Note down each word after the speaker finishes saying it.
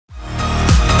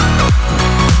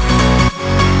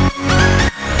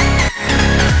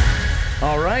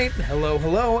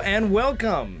Hello, and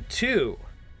welcome to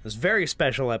this very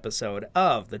special episode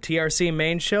of the TRC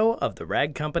Main Show of the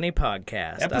Rag Company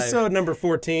Podcast. Episode number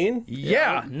 14.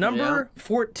 Yeah, number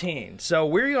 14. So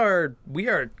we are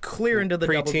clear into the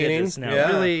double digits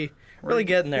now. Really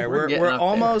getting there. We're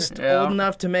almost old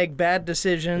enough to make bad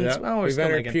decisions. Yep. Well, We've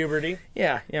entered puberty.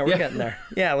 Yeah, we're getting there.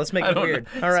 Yeah, let's make it weird.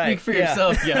 All right. Speak for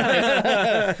yourself,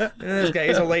 guys. This guy,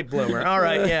 he's a late bloomer. All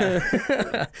right,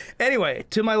 yeah. Anyway,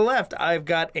 to my left, I've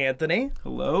got Anthony.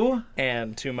 Hello.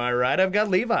 And to my right, I've got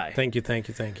Levi. Thank you.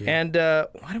 And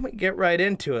why don't we get right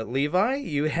into it? Levi,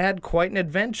 you had quite an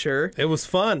adventure. It was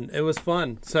fun.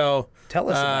 So tell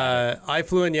us about it. I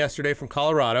flew in yesterday from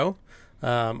Colorado.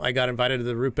 I got invited to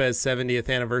the RUPES 70th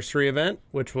anniversary event,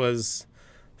 which was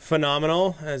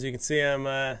phenomenal. As you can see, I'm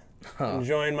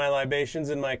enjoying my libations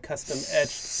in my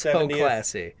custom-etched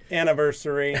 70th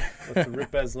anniversary with the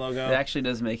RUPES logo. It actually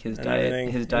does make his diet.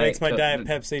 It makes my Diet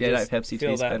Pepsi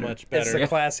feel that much better. It's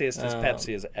the classiest as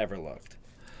Pepsi has ever looked.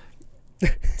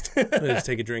 Let's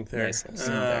take a drink there. Nice.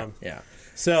 Yeah.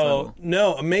 So,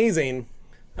 no, amazing.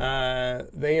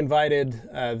 They invited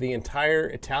the entire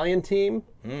Italian team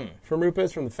from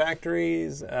RUPES, from the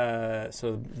factories.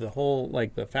 So the whole,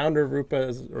 the founder of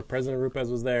RUPES or president of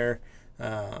RUPES was there.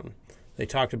 They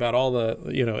talked about all the,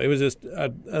 it was just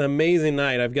an amazing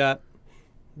night. I've got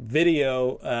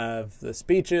video of the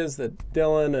speeches that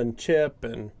Dylan and Chip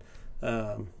and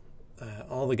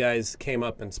all the guys came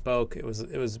up and spoke. It was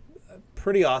a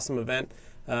pretty awesome event.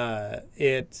 There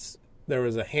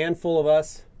was a handful of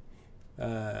us,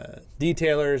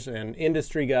 detailers and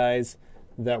industry guys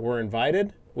that were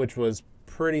invited, which was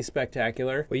pretty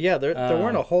spectacular. Well, yeah, there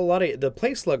weren't a whole lot of... The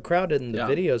place looked crowded in the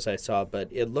videos I saw, but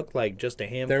it looked like just a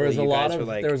handful. There was a lot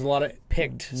of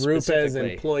picked RUPES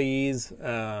employees.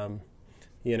 There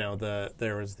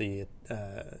was the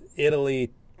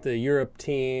Italy, the Europe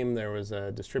team. There was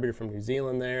a distributor from New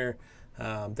Zealand there.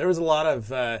 There was a lot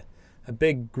of a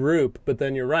big group, but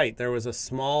then you're right. There was a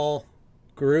small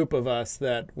group of us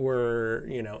that were,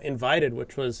 invited,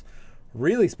 which was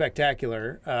really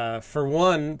spectacular.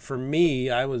 For me,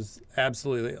 I was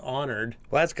absolutely honored.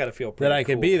 Well, that's got to feel pretty that I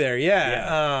could be there.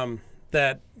 Yeah.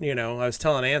 I was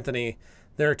telling Anthony,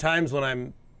 there are times when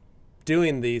I'm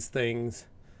doing these things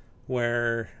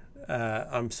where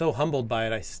I'm so humbled by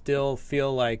it. I still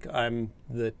feel like I'm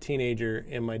the teenager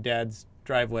in my dad's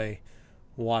driveway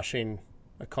washing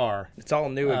a car. It's all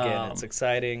new again. It's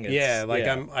exciting.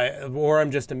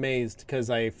 I'm just amazed because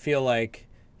I feel like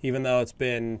even though it's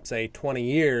been, say, 20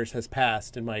 years has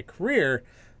passed in my career,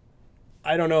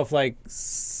 I don't know if I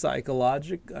don't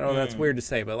know, that's weird to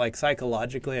say, but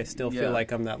psychologically I still feel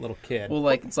like I'm that little kid. Well,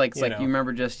 it's like you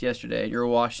remember just yesterday, you're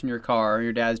washing your car in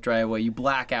your dad's driveway, you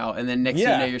black out, and then next thing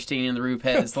you know, you're standing in the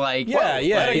RUPES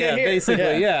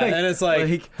basically, and it's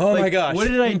oh my gosh, what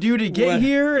did I do to get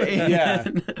here?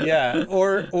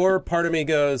 Or part of me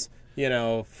goes,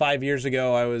 5 years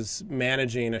ago I was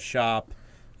managing a shop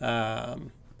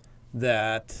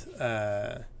that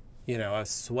I was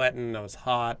sweating, I was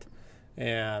hot.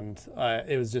 And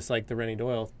it was just like the Rennie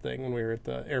Doyle thing when we were at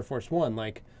the Air Force One.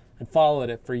 I'd followed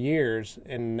it for years,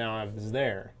 and now I was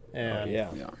there. And,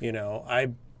 I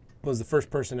was the first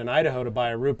person in Idaho to buy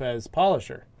a RUPES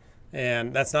polisher.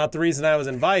 And that's not the reason I was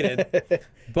invited.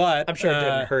 But I'm sure it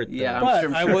didn't hurt them. Yeah,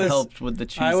 I'm sure it helped with the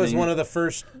choosing. I was one of the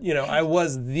first, I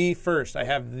was the first. I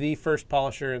have the first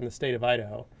polisher in the state of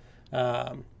Idaho.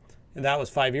 And that was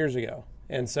 5 years ago.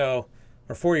 Or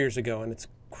 4 years ago. And it's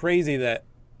crazy that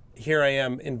here I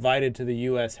am invited to the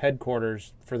U.S.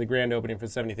 headquarters for the grand opening for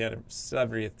the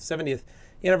 70th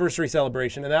anniversary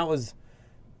celebration, and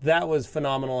that was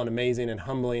phenomenal and amazing and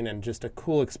humbling and just a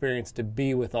cool experience to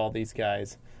be with all these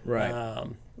guys. Right.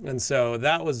 And so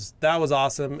that was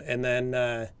awesome. And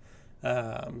then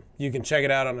you can check it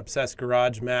out on Obsessed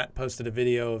Garage. Matt posted a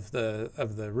video of the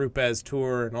RUPES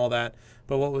tour and all that.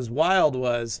 But what was wild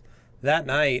was that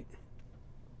night,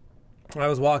 I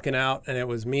was walking out, and it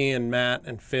was me and Matt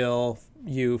and Phil,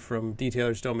 you from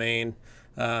Detailer's Domain,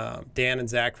 Dan and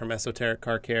Zach from Esoteric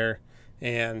Car Care,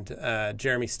 and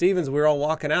Jeremy Stevens. We were all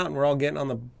walking out, and we're all getting on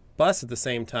the bus at the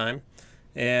same time.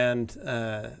 And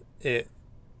it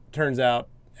turns out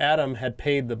Adam had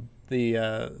paid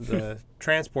the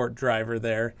transport driver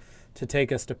there to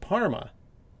take us to Parma.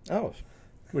 Oh.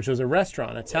 Which was a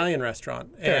restaurant, Italian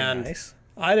restaurant. Very nice.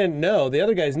 I didn't know. The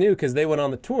other guys knew because they went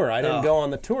on the tour. I didn't go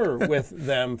on the tour with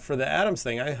them for the Adams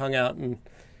thing. I hung out and,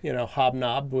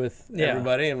 hobnobbed with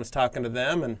everybody and was talking to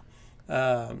them.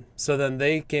 And so then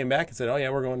they came back and said, oh, yeah,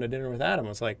 we're going to dinner with Adam. I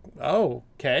was like, oh,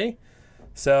 okay.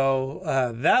 So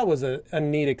that was a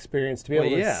neat experience to be able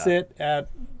to sit at,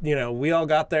 we all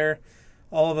got there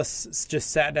all of us just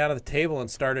sat down at the table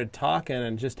and started talking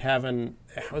and just having,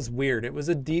 it was weird. It was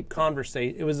a deep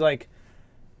conversation. It was like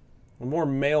more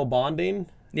male bonding.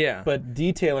 Yeah. But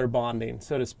detailer bonding,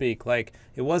 so to speak. Like,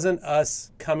 it wasn't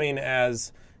us coming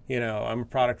as, I'm a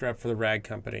product rep for the rag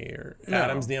company, or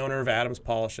Adam's the owner of Adam's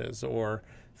Polishes, or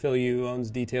Phil Yu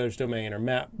owns Detailer's Domain, or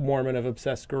Matt Mormon of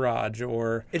Obsessed Garage,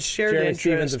 or it's shared Jeremy interest,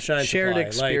 Stevens of Shine shared Supply.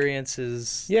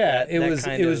 experiences.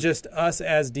 It was just us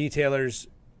as detailers,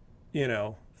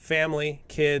 family,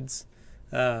 kids,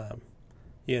 highs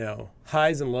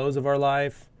and lows of our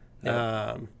life.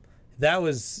 Yep. That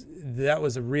was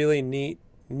a really neat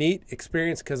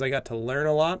experience, because I got to learn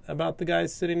a lot about the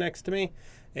guys sitting next to me,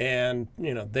 and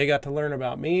they got to learn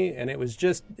about me, and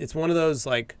it's one of those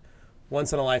like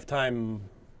once in a lifetime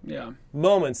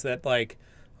moments that like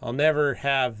I'll never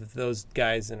have those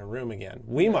guys in a room again.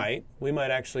 We might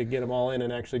actually get them all in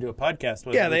and actually do a podcast with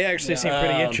them. Yeah, they actually seem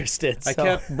pretty interested. So. I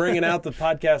kept bringing out the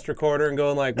podcast recorder and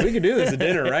going like, we could do this at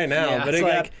dinner right now. But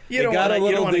you don't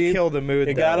want to kill the mood.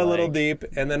 It got a little deep.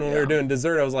 And then when we were doing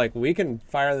dessert, I was like, we can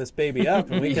fire this baby up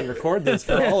and we can record this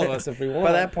for all of us if we want.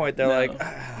 By that point, they're like,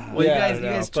 well, you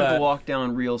guys took a walk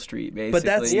down Real Street, basically.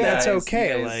 But that's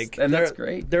okay. And that's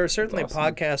great. There are certainly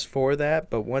podcasts for that,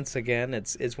 but once again,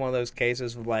 it's one of those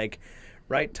cases of like,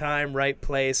 right time, right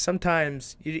place.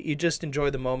 Sometimes you just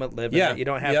enjoy the moment, live in it. You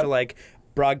don't have to like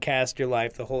broadcast your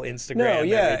life, the whole Instagram.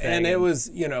 And it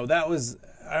was, that was,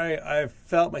 I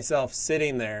felt myself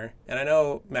sitting there, and I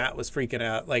know Matt was freaking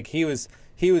out. Like he was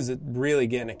really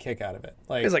getting a kick out of it.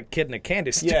 Like, he was like a kid in a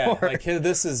candy store. Yeah, like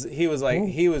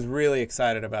he was really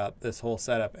excited about this whole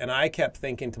setup, and I kept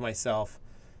thinking to myself,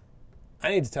 I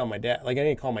need to tell my dad. Like, I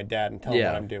need to call my dad and tell him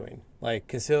what I'm doing. Like,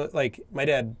 because my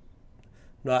dad.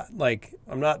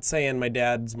 I'm not saying my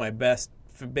dad's my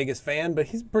biggest fan, but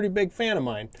he's a pretty big fan of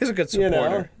mine. He's a good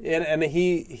supporter. And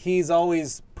he's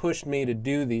always pushed me to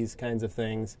do these kinds of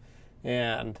things.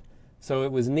 And so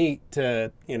it was neat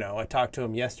to, I talked to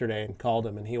him yesterday and called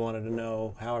him, and he wanted to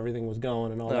know how everything was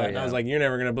going and all that. Yeah. And I was like, you're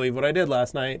never going to believe what I did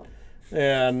last night.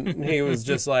 And he was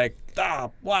just like,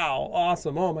 wow,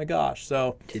 awesome, oh my gosh.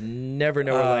 So you never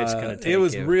know where life's going to take you. It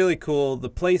was really cool. The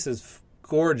place is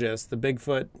gorgeous, the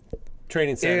Bigfoot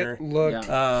Training Center. It looked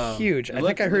huge. I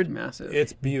think I heard massive.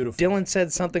 It's beautiful. Dylan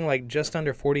said something like just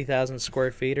under 40,000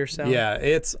 square feet or so. Yeah,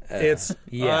 it's it's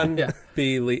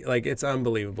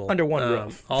unbelievable. Under one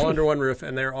roof. All under one roof,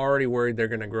 and they're already worried they're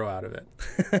going to grow out of it.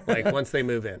 Like once they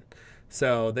move in.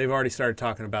 So they've already started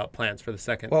talking about plans for the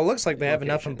second. Well, it looks like they have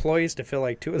enough employees to fill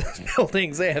like 2 of those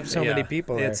buildings. They have so many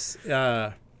people there.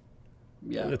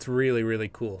 It's really, really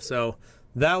cool. So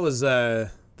that was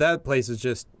that place is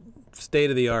just state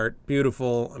of the art,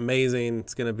 beautiful, amazing.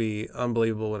 It's going to be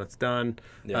unbelievable when it's done.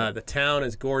 Yeah. The town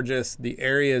is gorgeous. The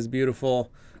area is beautiful.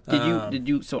 Did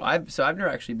you? So I've never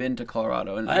actually been to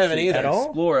Colorado, and I haven't either. At all?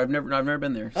 Explore. I've never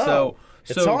been there. Oh,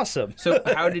 it's awesome. So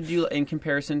how did you, in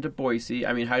comparison to Boise?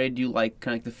 I mean, how did you like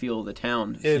kind of the feel of the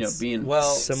town? Being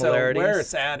similarities. So where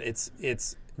it's at,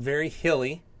 it's very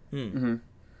hilly,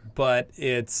 but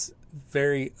it's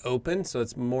very open. So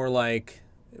it's more like.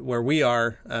 Where we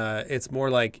are, it's more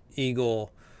like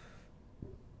Eagle,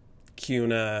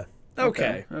 Kuna.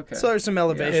 Okay. So there's some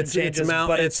elevation changes,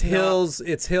 but it's hills.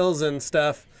 It's hills and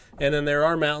stuff, and then there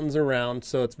are mountains around,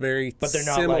 so it's very but they're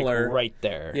not similar. Like right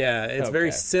there. Yeah, it's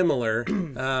very similar,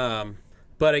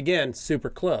 but again, super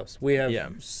close. We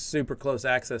have super close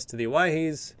access to the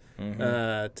Owyhees,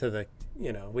 to the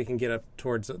we can get up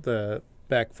towards the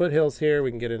back foothills here. We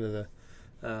can get into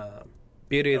the.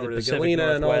 Beauty of the Pacific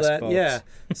Galena and all that. Folks. Yeah.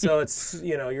 So it's,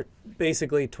 you're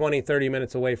basically 20, 30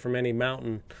 minutes away from any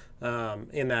mountain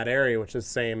in that area, which is the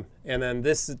same. And then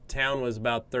this town was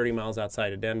about 30 miles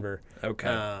outside of Denver.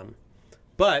 Okay.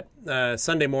 But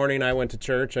Sunday morning I went to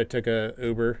church. I took a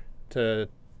Uber or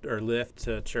Lyft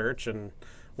to church and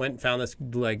went and found this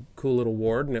like cool little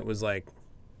ward, and it was like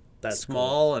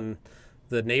small and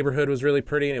the neighborhood was really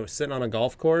pretty, and it was sitting on a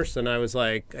golf course. And I was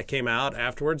like, I came out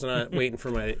afterwards, and I waiting for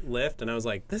my lift, and I was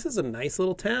like, this is a nice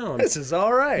little town. This is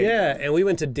all right. Yeah, and we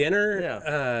went to dinner.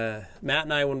 Yeah. Matt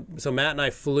and I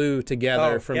flew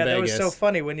together from Vegas. Yeah, that was so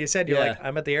funny when you said you're like,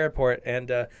 I'm at the airport,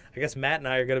 and I guess Matt and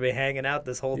I are going to be hanging out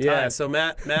this whole time. Yeah, so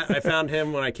Matt, I found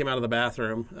him when I came out of the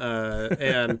bathroom,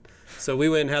 and so we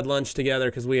went and had lunch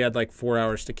together because we had like 4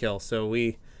 hours to kill. So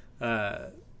we.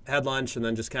 Had lunch and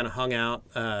then just kind of hung out.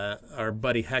 Our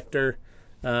buddy Hector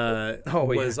he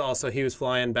was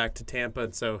flying back to Tampa,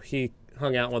 and so he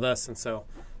hung out with us, and so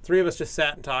 3 of us just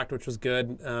sat and talked, which was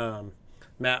good.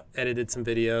 Matt edited some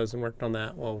videos and worked on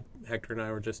that while Hector and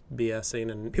I were just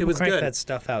BSing, and People it was crank good. that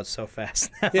stuff out so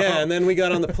fast now. Yeah, and then we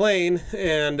got on the plane,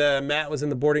 and Matt was in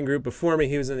the boarding group before me.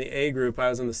 He was in the A group. I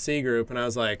was in the C group, and I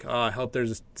was like, "Oh, I hope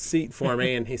there's a seat for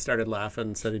me." And he started laughing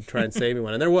and said he'd try and save me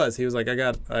one. And there was. He was like, "I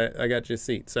got you a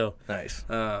seat." So nice.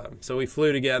 So we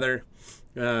flew together,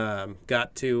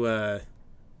 got to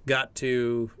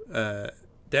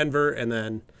Denver, and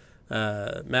then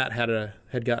Matt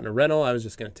had gotten a rental. I was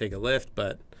just going to take a Lyft,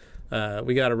 but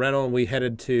we got a rental, and we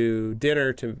headed to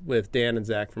dinner with Dan and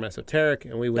Zach from Esoteric,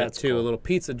 and we went to a little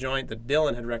pizza joint that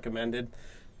Dylan had recommended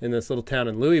in this little town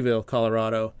in Louisville,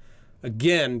 Colorado.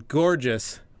 Again,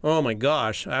 gorgeous. Oh my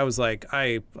gosh. I was like,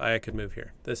 I could move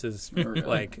here. This is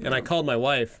like, and I called my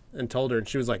wife and told her, and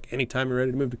she was like, anytime you're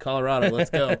ready to move to Colorado, let's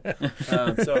go.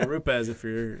 So RUPES, if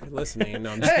you're listening,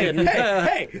 no, I'm just kidding.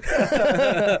 Hey.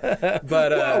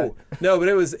 But no, but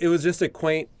it was just a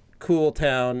quaint, cool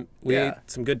town. We ate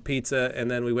some good pizza,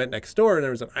 and then we went next door, and there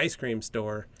was an ice cream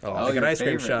store, like an ice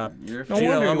cream shop. No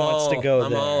wonder he wants to go there.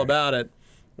 I'm all about it.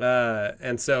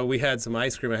 And so we had some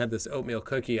ice cream. I had this oatmeal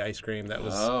cookie ice cream that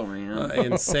was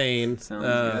insane.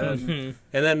 Sounds good.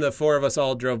 And then the four of us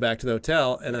all drove back to the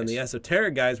hotel, and then the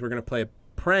Esoteric guys were going to play a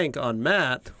prank on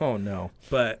Matt. Oh, no.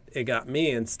 But it got me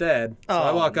instead. So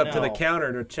I walk up to the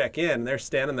counter to check in. They're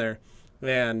standing there,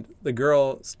 and the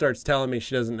girl starts telling me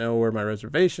she doesn't know where my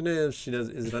reservation is.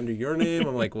 Is it under your name?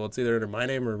 I'm like, well, it's either under my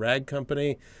name or Rag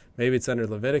Company. Maybe it's under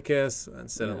Leviticus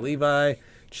instead of Levi.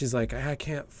 She's like, I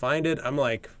can't find it. I'm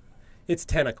like, it's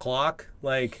 10 o'clock.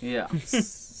 Like, what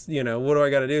do I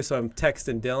got to do? So I'm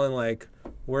texting Dylan, like,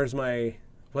 where's my,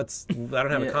 I don't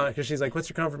have a because she's like, what's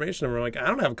your confirmation number? I'm like, I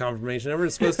don't have a confirmation number.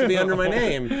 It's supposed to be under my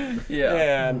name. And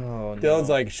Dylan's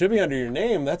like, it should be under your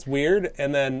name. That's weird.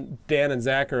 And then Dan and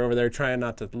Zach are over there trying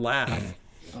not to laugh.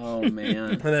 Oh,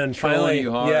 man. And then finally,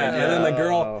 you hard. and then the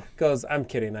girl goes, I'm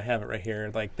kidding, I have it right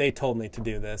here. Like, they told me to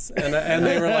do this. And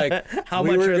they were like, how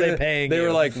much are they paying They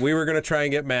were like, we were going to try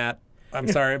and get Matt. I'm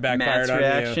sorry it backfired on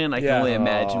reaction, you. I can only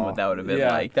imagine what that would have been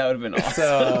like. That would have been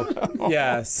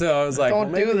awesome. So I was like,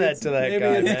 don't do that to that guy,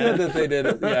 maybe it's good that they did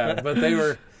it. Yeah, but they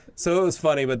were, so it was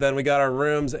funny. But then we got our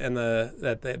rooms, and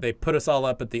they put us all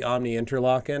up at the Omni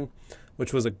Interlaken,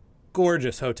 which was a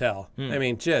gorgeous hotel. I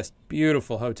mean, just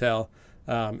beautiful hotel.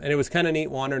 And it was kind of neat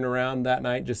wandering around that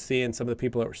night, just seeing some of the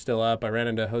people that were still up. I ran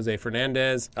into Jose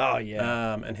Fernandez. Oh,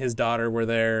 yeah. And his daughter were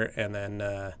there. And then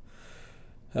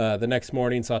the next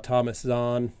morning saw Thomas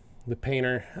Zahn, the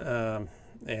painter,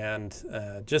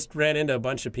 and just ran into a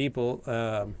bunch of people.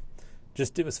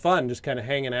 It was fun, just kind of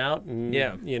hanging out. And,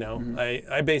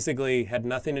 I basically had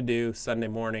nothing to do Sunday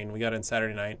morning. We got in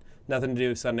Saturday night. Nothing to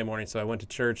do Sunday morning. So I went to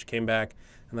church, came back,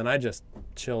 and then I just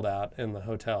chilled out in the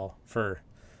hotel for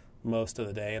most of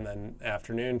the day, and then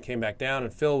afternoon came back down,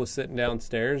 and Phil was sitting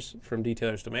downstairs from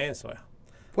Detailer's Domain, so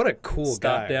what a cool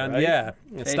stopped guy, down, right?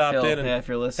 Hey, stopped Phil, in. And, if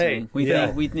you're listening, we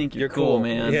think you're cool,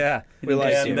 man. Yeah, we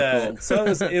like you. Cool. So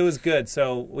it was good.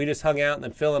 So we just hung out, and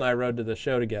then Phil and I rode to the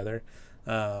show together,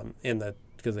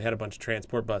 because they had a bunch of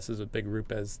transport buses with big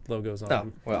RUPES logos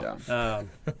on them.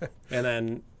 And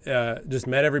then just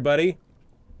met everybody,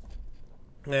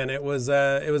 and it was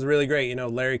really great.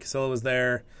 Larry Casilla was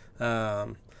there.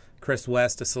 Chris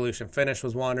West of Solution Finish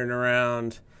was wandering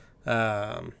around.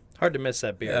 Hard to miss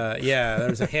that beer. There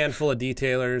was a handful of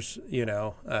detailers,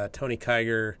 Tony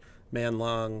Kiger, Man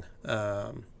Long,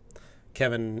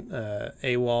 Kevin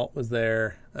Awalt was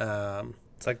there.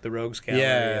 It's like the Rogues Gallery.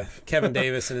 Yeah, Kevin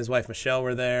Davis and his wife Michelle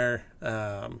were there.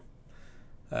 The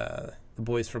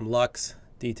boys from Lux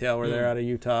Detail were there out of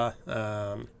Utah.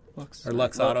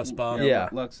 Lux Auto Spa. Yeah,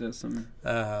 Lux is some.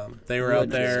 They were out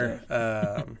there.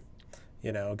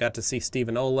 Got to see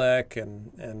Stephen Olek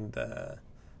and a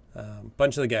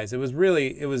bunch of the guys. It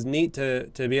was neat to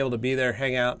be able to be there,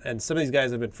 hang out, and some of these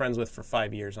guys I've been friends with for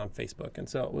 5 years on Facebook, and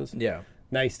so it was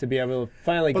nice to be able to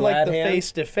finally glad like the hands.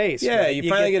 face to face. Yeah, you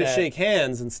finally get to shake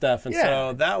hands and stuff, and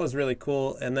so that was really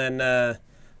cool. And then,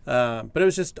 but it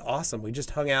was just awesome. We just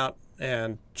hung out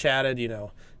and chatted.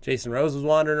 Jason Rose was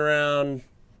wandering around,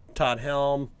 Todd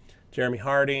Helm, Jeremy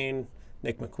Harding,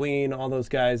 Nick McQueen, all those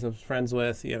guys I was friends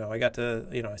with. I got to,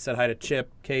 I said hi to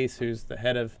Chip Case, who's the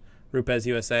head of RUPES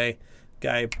USA.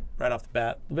 Guy right off the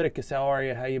bat. Leviticus, how are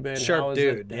you? How you been? Sharp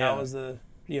dude. How was the,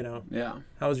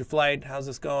 how was your flight? How's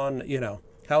this going?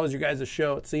 How was your guys'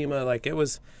 show at SEMA? Like, it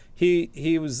was,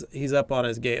 he's up on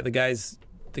his game. The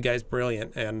guy's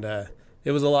brilliant, and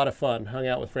it was a lot of fun. Hung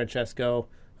out with Francesco.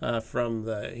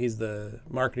 He's the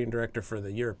marketing director for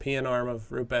the European arm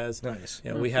of RUPES. Nice.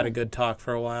 We had a good talk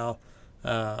for a while.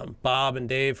 Bob and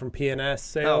Dave from P&S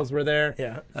Sales were there.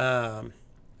 Yeah.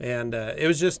 And it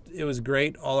was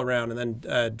great all around. And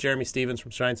then Jeremy Stevens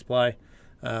from Shine Supply,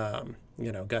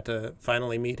 got to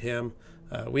finally meet him.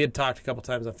 We had talked a couple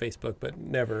times on Facebook, but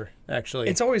never actually.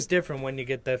 It's always different when you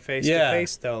get the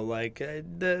face-to-face, though. Like,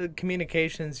 the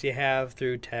communications you have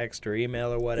through text or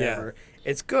email or whatever,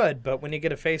 it's good. But when you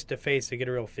get a face-to-face, you get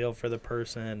a real feel for the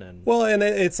person. And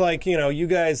it's like, you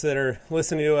guys that are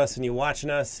listening to us and you watching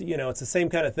us, it's the same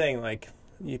kind of thing. Like,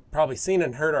 you've probably seen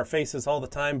and heard our faces all the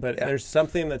time, but there's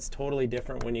something that's totally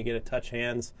different when you get to touch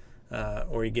hands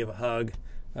or you give a hug.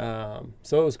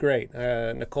 So it was great.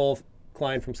 Nicole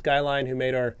Klein from Skyline, who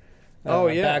made our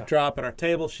backdrop and our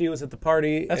table, she was at the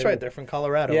party. That's right, they're from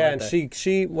Colorado. Yeah, and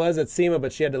she was at SEMA,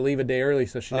 but she had to leave a day early,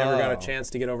 so she never got a chance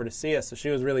to get over to see us. So she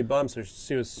was really bummed. So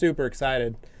she was super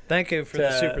excited. Thank you for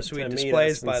the super sweet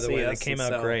displays, by the way. They came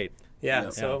out great. Yeah,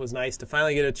 so it was nice to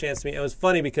finally get a chance to meet. It was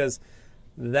funny because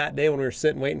that day when we were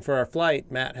sitting waiting for our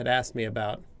flight, Matt had asked me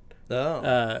about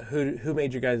who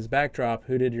made your guys' backdrop,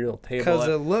 who did your little table. Because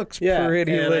it looks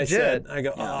pretty legit. I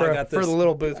got this, for the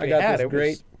little booth we had.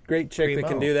 This great chick that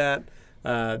can do that.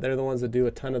 They're the ones that do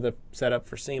a ton of the setup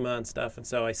for SEMA and stuff. And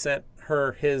so I sent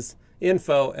her his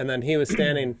info, and then he was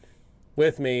standing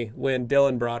with me when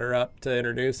Dylan brought her up to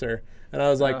introduce her. And I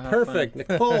was like, perfect,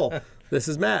 Nicole. This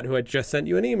is Matt, who I just sent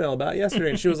you an email about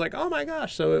yesterday. And she was like, oh, my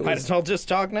gosh. So it was, might as well just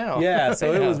talk now. Yeah,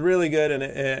 so it was really good.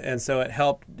 And so it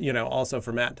helped, also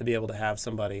for Matt to be able to have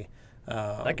somebody.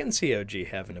 I can see OG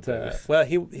having a booth. Well,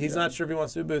 he's not sure if he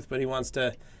wants to do a booth, but he wants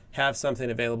to have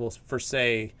something available for,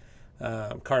 say,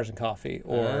 Cars and Coffee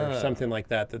or something like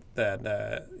that,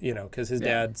 because his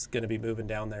dad's going to be moving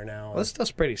down there now. Well, this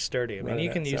stuff's pretty sturdy. I mean, you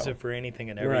can use it for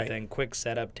anything and everything. Right. Quick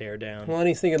setup, tear down. Well, and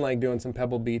he's thinking like doing some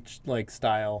Pebble Beach like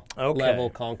style level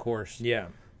concourse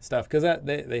stuff, because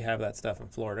they have that stuff in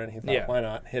Florida, and he thought, why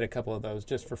not hit a couple of those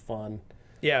just for fun?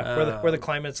 Yeah, where the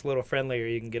climate's a little friendlier,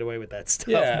 you can get away with that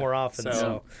stuff more often.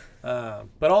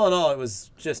 But all in all, it was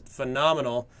just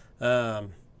phenomenal.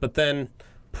 But then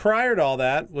prior to all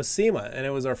that was SEMA, and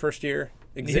it was our first year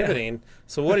exhibiting. Yeah.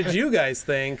 So what did you guys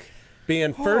think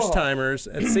being first-timers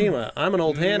at SEMA? I'm an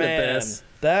old hand at this.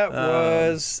 That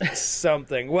was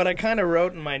something. What I kind of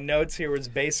wrote in my notes here was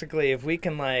basically if we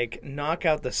can knock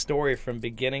out the story from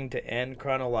beginning to end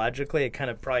chronologically, it kind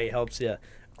of probably helps you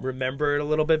remember it a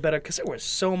little bit better, because there was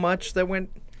so much that went.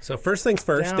 So first things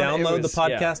first, download the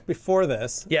podcast before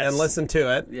this and listen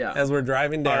to it as we're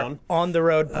driving down. Our On the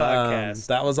Road podcast.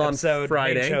 That was on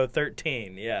Friday. Main Show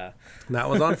 13, That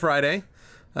was on Friday.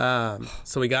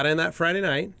 So we got in that Friday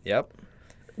night. Yep.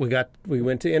 We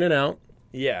went to In-N-Out.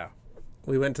 Yeah.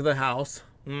 We went to the house.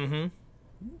 Mm-hmm.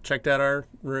 Checked out our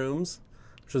rooms,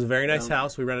 which was a very nice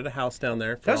house. We rented a house down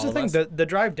there. That was the thing. The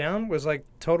drive down was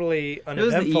totally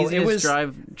uneventful. It was the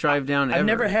easiest drive down ever. I've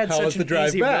never had such an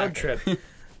easy road trip.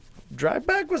 Drive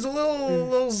back was a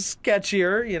little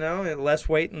sketchier, less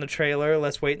weight in the trailer,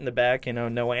 less weight in the back.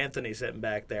 No Anthony sitting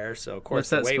back there, so of course what's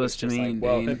the that weight supposed was to mean?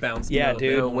 It bounced. Yeah,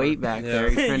 dude. No weight back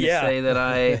there. You're trying to say that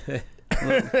I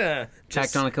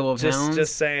packed on a couple of pounds?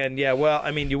 Just saying. Yeah. Well,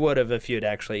 I mean, you would have if you'd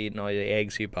actually eaten all the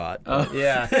eggs you bought.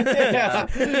 Yeah.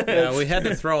 We had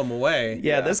to throw them away.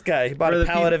 Yeah. This guy, he bought a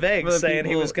pallet of eggs, saying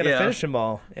he was going to finish them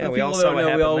all. Yeah. We all saw what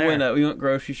happened there. We went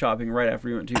grocery shopping right after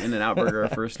we went to In-N-Out Burger our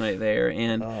first night there,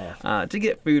 and to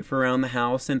get food for around the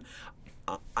house. And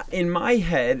in my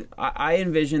head, I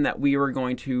envisioned that we were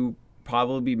going to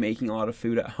probably be making a lot of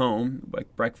food at home,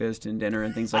 like breakfast and dinner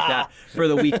and things like that, for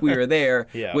the week we were there,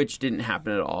 which didn't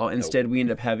happen at all. Instead, we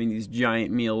ended up having these giant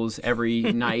meals every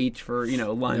night for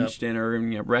lunch, dinner,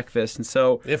 and breakfast. And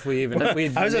so, I was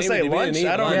gonna say lunch.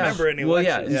 I don't remember any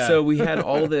lunches. And so we had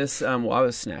all this. I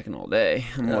was snacking all day.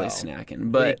 I'm always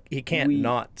snacking, but he can't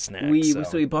not snack.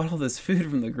 So we bought all this food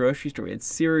from the grocery store. We had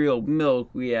cereal,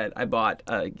 milk. I bought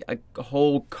a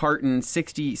whole carton,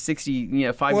 60 5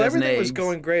 dozen eggs. Everything was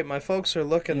going great. My folks are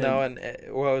looking though, and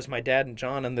it was my dad and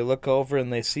John, and they look over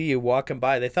and they see you walking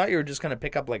by. They thought you were just going to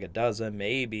pick up like a dozen,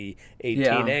 maybe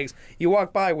 18 eggs. You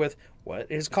walk by with what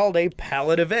is called a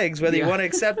pallet of eggs. Whether you want to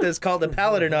accept this called a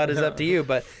pallet or not is up to you,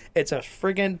 but it's a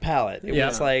friggin' pallet. It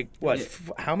was like,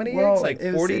 how many eggs? Like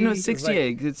 40? No, 60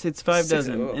 eggs. It's 5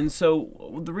 dozen. And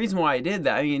so the reason why I did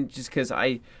that, just because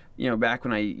I back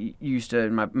when I used to,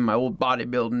 in my old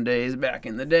bodybuilding days back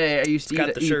in the day, I used to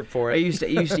got the shirt for it. I used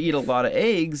to eat a lot of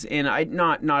eggs, and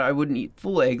I wouldn't eat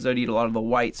full eggs. I'd eat a lot of the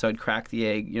white, so I'd crack the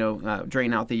egg,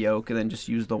 drain out the yolk, and then just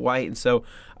use the white. And so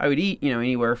I would eat,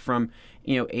 anywhere from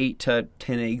 8 to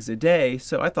 10 eggs a day.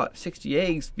 So I thought 60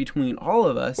 eggs between all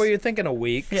of us. Well, you're thinking a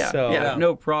week. Yeah,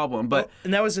 no problem. But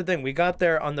and that was the thing. We got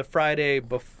there on the Friday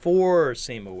before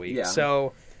SEMA week. Yeah.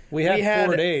 So We had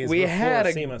 4 days. We had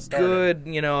a SEMA started.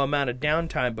 good, amount of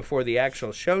downtime before the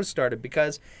actual show started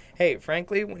because, hey,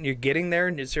 frankly, when you're getting there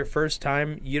and it's your first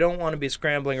time, you don't want to be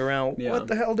scrambling around. Yeah. What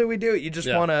the hell do we do? You just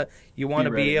want to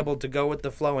be able to go with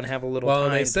the flow and have a little time to work.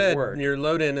 Well, they said your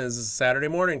load-in is Saturday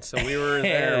morning, so we were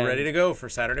there ready to go for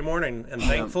Saturday morning, and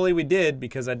thankfully we did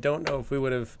because I don't know if we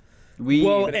would have.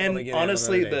 And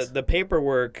honestly, the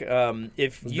paperwork,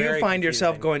 if you find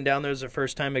yourself going down there as a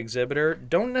first-time exhibitor,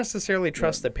 don't necessarily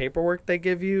trust the paperwork they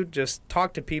give you. Just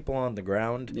talk to people on the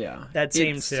ground. Yeah. That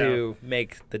seems to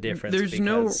make the difference. There's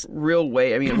no real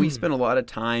way. I mean, we spent a lot of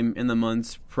time in the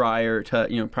months prior to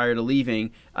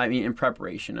leaving, in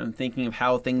preparation. I'm thinking of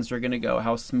how things are going to go,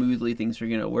 how smoothly things are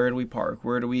going to go. Where do we park?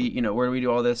 Where do we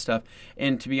do all this stuff?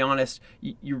 And to be honest,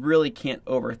 you really can't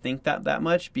overthink that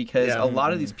much because a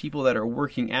lot of these people that are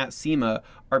working at SEMA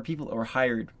are people that were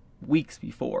hired weeks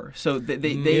before. So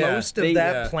they most of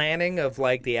that planning of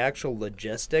like the actual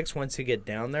logistics once you get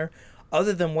down there,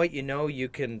 other than what you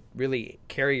can really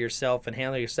carry yourself and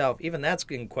handle yourself, even that's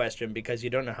in question because you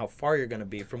don't know how far you're going to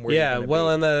be from where you're going to be.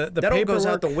 And the that all goes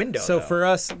out the window. So for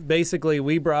us, basically,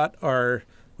 we brought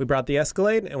the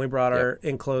Escalade and we brought our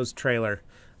enclosed trailer.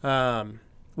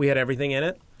 We had everything in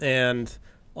it, and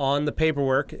on the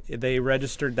paperwork, they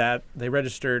registered that. They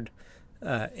registered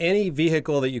any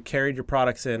vehicle that you carried your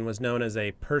products in was known as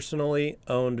a personally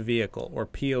owned vehicle, or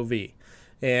POV.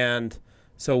 And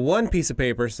so one piece of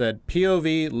paper said,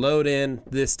 POV load in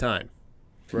this time.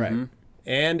 Right. Mm-hmm.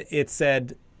 And it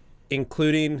said,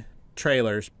 including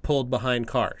trailers pulled behind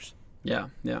cars. Yeah.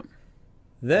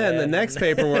 Then the next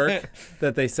paperwork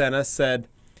that they sent us said,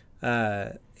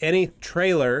 any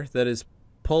trailer that is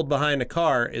pulled behind a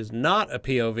car is not a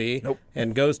POV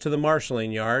and goes to the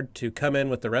marshalling yard to come in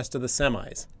with the rest of the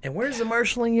semis. And where's the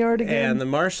marshalling yard again? And the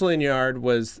marshalling yard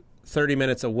was 30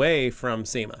 minutes away from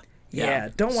SEMA. Yeah,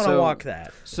 don't want to walk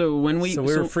that. So we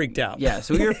were freaked out. Yeah,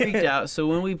 so we were freaked out. So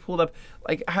when we pulled up,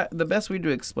 the best way to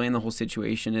explain the whole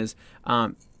situation is,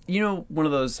 one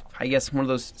of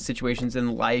those situations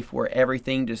in life where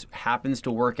everything just happens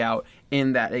to work out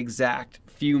in that exact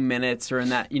few minutes, or in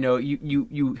that,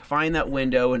 you find that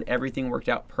window and everything worked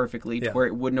out perfectly to where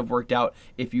it wouldn't have worked out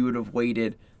if you would have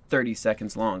waited 30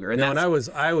 seconds longer. And I was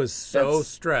so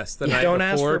stressed the night don't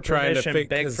before ask for trying permission, to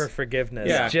beg for forgiveness.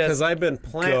 Yeah, because I've been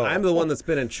I'm the one that's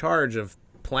been in charge of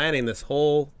planning this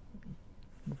whole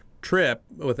trip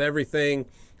with everything,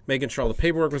 making sure all the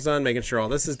paperwork was done, making sure all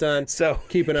this is done, so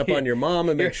keeping up on your mom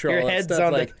and make sure all that stuff.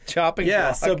 Your head's on the chopping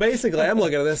block. So basically I'm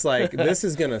looking at this like, this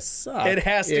is going to suck. It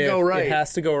has to go right. It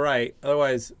has to go right.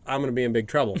 Otherwise, I'm going to be in big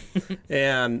trouble.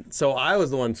 And so I was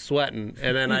the one sweating.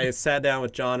 And then I sat down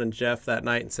with John and Jeff that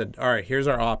night and said, all right, here's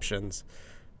our options.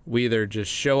 We either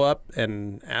just show up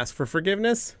and ask for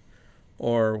forgiveness,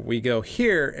 or we go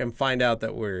here and find out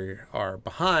that we are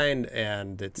behind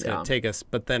and it's going to take us.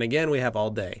 But then again, we have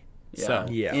all day. So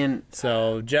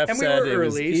Jeff said it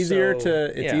was easier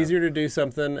to do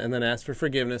something and then ask for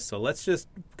forgiveness. So let's just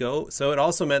go. So it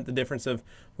also meant the difference of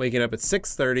waking up at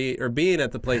 6:30 or being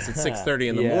at the place at 6:30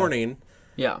 in the morning.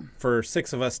 Yeah. For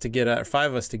 5 of us to get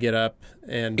up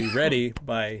and be ready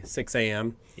by 6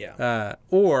 a.m. Yeah.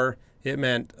 Or it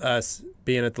meant us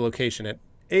being at the location at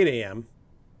 8 a.m.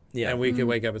 Yeah. And we could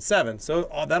wake up at 7. So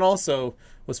that also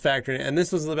was factoring in. And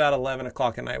this was about 11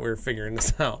 o'clock at night we were figuring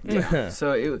this out. Yeah.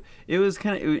 So it was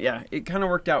kind of, it kind of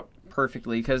worked out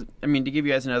perfectly because, to give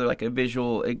you guys another, a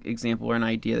visual example or an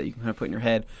idea that you can kind of put in your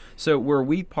head. So where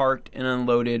we parked and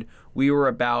unloaded, we were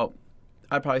about,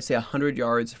 I'd probably say 100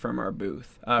 yards from our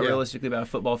booth, realistically about a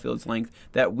football field's length,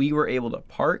 that we were able to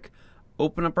park,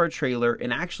 open up our trailer,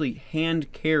 and actually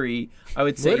hand carry, I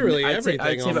would say, literally everything.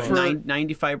 I'd say about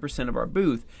 95% of our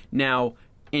booth. Now,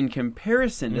 in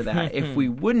comparison to that, if we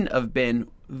wouldn't have been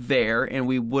there and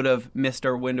we would have missed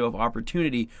our window of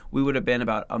opportunity, we would have been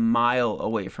about a mile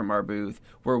away from our booth,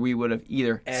 where we would have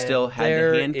either still had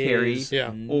to hand carry,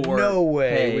 or no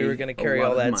way we were going to carry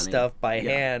all that stuff by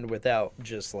hand without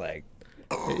just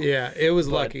it was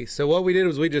lucky. So what we did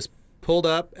was we just pulled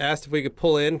up, asked if we could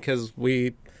pull in because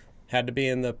we had to be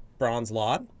in the bronze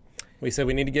lot. We said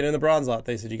we need to get in the bronze lot.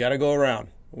 They said you got to go around.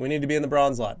 We need to be in the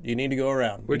bronze lot. You need to go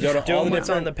around. We're just doing what's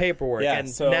on the paperwork, and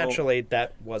so naturally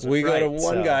that wasn't right. We go to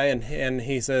one guy, and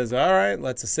he says, all right,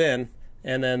 let's us in.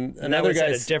 And then another guy,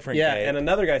 and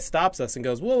another guy stops us and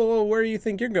goes, whoa, where do you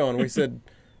think you're going? We said,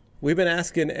 we've been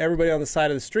asking everybody on the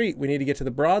side of the street. We need to get to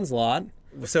the bronze lot.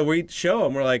 So we show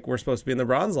them, we're supposed to be in the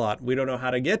bronze lot. We don't know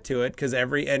how to get to it because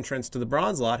every entrance to the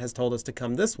bronze lot has told us to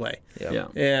come this way. Yeah.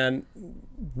 And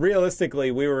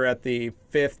realistically, we were at the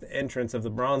 5th entrance of the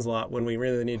bronze lot when we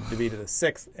really needed to be to the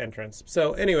 6th entrance.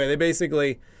 So anyway, they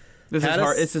basically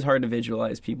This is hard to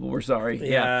visualize, people. We're sorry.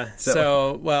 Yeah.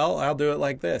 So, well, I'll do it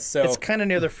like this. So it's kind of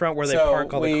near the front where they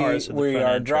park all the cars. In the we front are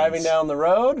entrance. driving down the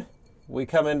road. We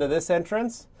come into this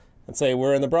entrance and say,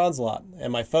 we're in the bronze lot.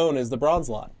 And my phone is the bronze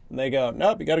lot. And they go,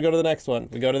 nope, you got to go to the next one.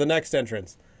 We go to the next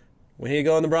entrance. We need to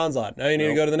go in the bronze lot. No, you need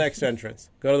to go to the next entrance.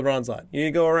 Go to the bronze lot. You need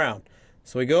to go around.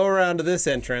 So we go around to this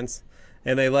entrance,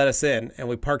 and they let us in, and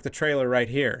we park the trailer right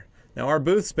here. Now, our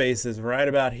booth space is right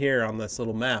about here on this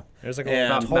little map. There's like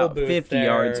about 50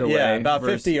 yards away. Yeah, about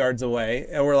 50 yards away.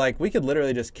 And we're like, we could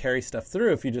literally just carry stuff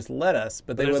through if you just let us.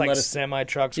 But they wouldn't let us.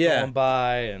 Semi-trucks going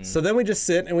by. And so then we just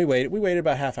sit and we waited. We waited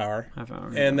about half hour.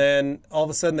 And then all of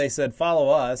a sudden they said, follow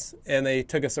us. And they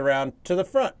took us around to the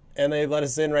front. And they let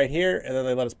us in right here, and then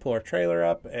they let us pull our trailer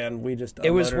up, and we just it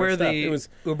was where the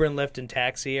Uber and Lyft and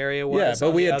taxi area was. Yeah,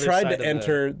 but we had tried to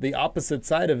enter the opposite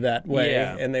side of that way,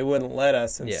 and they wouldn't let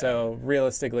us, and so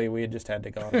realistically, we had just had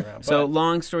to go on around. So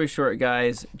long story short,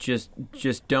 guys, just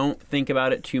don't think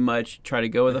about it too much. Try to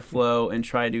go with the flow, and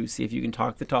try to see if you can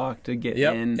talk the talk to get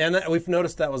in. And we've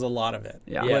noticed that was a lot of it.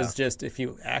 Yeah. It was just if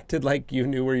you acted like you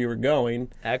knew where you were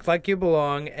going. Act like you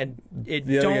belong, and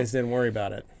the other guys didn't worry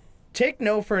about it. Take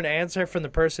no for an answer from the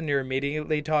person you're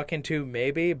immediately talking to,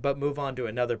 maybe, but move on to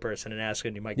another person and ask,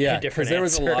 and you might get a different answer. There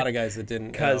was a lot of guys that didn't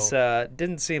know. Because it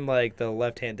didn't seem like the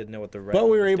left hand didn't know what the right But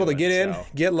we were able to get in,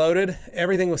 get loaded.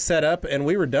 Everything was set up, and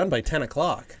we were done by 10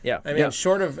 o'clock. Yeah. I mean,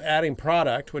 short of adding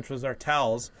product, which was our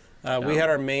towels, we had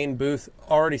our main booth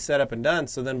already set up and done,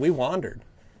 so then we wandered.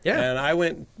 Yeah.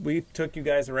 And we took you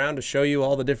guys around to show you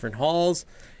all the different halls.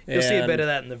 You'll see a bit of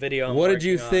that in the video. What did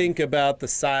you think about the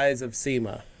size of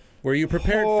SEMA? Were you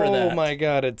prepared for that? Oh my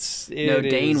God!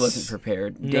 Dane wasn't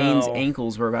prepared. Dane's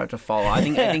ankles were about to fall. I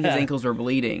think his ankles were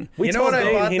bleeding. You know what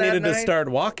I bought? He needed to start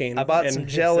walking. I bought some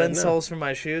gel insoles for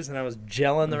my shoes, and I was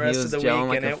gelling the rest of the week,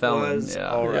 and it was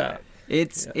all right.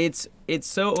 It's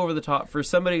so over the top for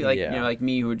somebody like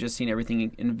me who had just seen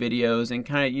everything in videos and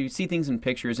kind of you see things in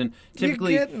pictures, and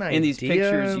typically in these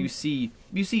pictures you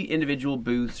see individual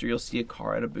booths or you'll see a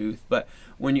car at a booth, but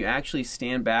when you actually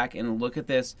stand back and look at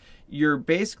this, you're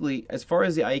basically, as far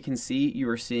as the eye can see, you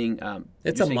are seeing mile.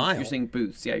 You're seeing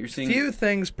booths. Yeah, you're seeing few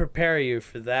things prepare you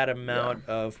for that amount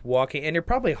of walking, and you're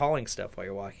probably hauling stuff while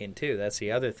you're walking too. That's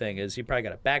the other thing is you probably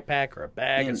got a backpack or a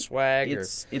bag of swag.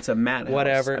 It's a madhouse.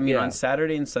 Whatever. I mean, on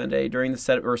Saturday and Sunday during the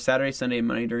setup, or Saturday, Sunday, and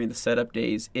Monday during the setup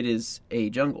days, it is a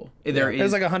jungle.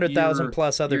 There's like 100,000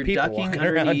 plus other people ducking walking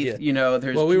around you. You know,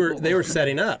 there's they were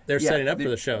setting up. They're setting up for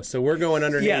the show, so we're going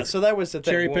underneath. Yeah, so that was the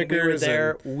thing. Cherry when pickers. We were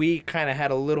there, we kind of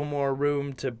had a little more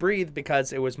room to breathe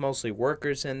because it was mostly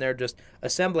workers in there just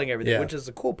assembling everything, which is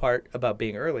the cool part about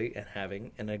being early and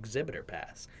having an exhibitor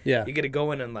pass. Yeah. You get to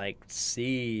go in and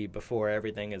see before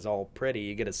everything is all pretty.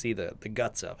 You get to see the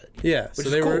guts of it. Yeah, so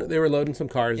they were loading some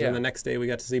cars, and the next day we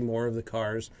got to see more of the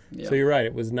cars. Yeah. So you're right,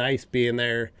 it was nice being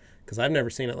there because I've never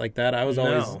seen it like that. I was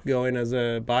always going as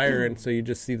a buyer, and so you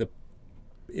just see the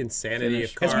insanity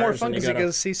of cars. It's more fun because you get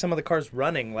to see some of the cars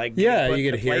running. You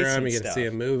get to hear them, you get to see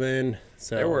them moving.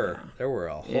 So there were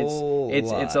a whole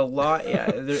lot. It's a lot.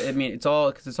 Yeah, I mean, it's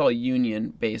all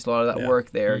union based. A lot of that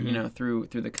work there, through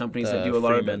the companies that do a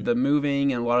lot of the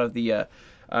moving and a lot of the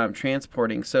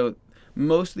transporting. So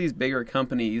most of these bigger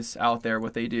companies out there,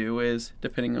 what they do is,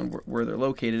 depending on where they're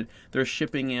located, they're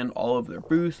shipping in all of their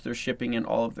booths, they're shipping in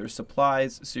all of their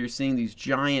supplies. So you're seeing these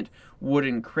giant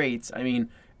wooden crates. I mean,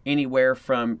 anywhere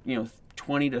from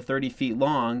 20 to 30 feet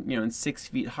long, and 6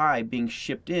 feet high, being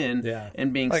shipped in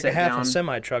and being like set a half down. A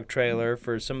semi-truck trailer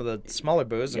for some of the smaller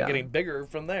booths and getting bigger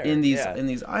from there in these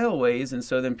aisleways, and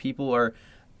so then people are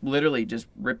literally just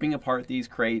ripping apart these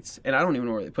crates, and I don't even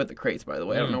know where they put the crates, by the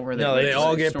way. I don't know where they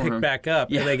all get picked back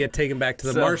up and they get taken back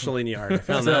to the marshalling yard. I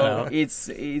found that out.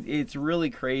 It's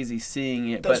really crazy seeing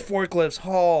it. Those forklifts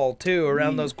haul too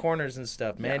around those corners and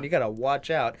stuff, man. You got to watch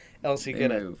out, else you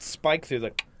get a spike through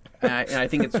the. And I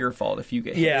think it's your fault if you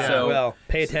get hit. Yeah, well,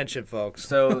 pay attention, folks.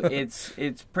 So it's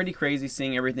pretty crazy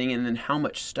seeing everything, and then how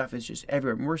much stuff is just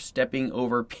everywhere. And we're stepping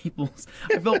over people's...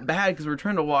 I felt bad because we're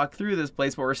trying to walk through this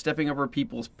place, but we're stepping over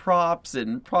people's props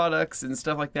and products and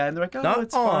stuff like that. And they're like,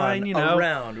 it's fine,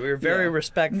 around. We were very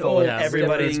respectful of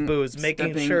everybody's booths,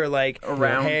 making sure,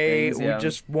 around hey, we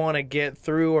just want to get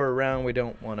through or around. We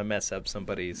don't want to mess up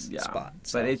somebody's spot.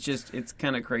 So. But it's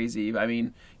kind of crazy. I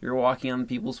mean, you're walking on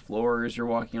people's floors, you're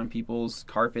walking on people's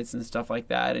carpets and stuff like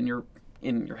that, and you're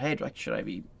in your head like, should I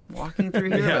be walking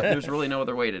through here? But there's really no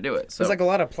other way to do it. So there's a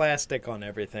lot of plastic on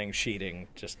everything, sheeting,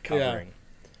 just covering.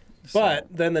 Yeah. But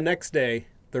then the next day,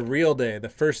 the real day, the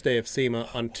first day of SEMA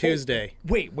on Tuesday.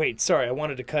 Wait, sorry, I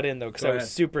wanted to cut in though because I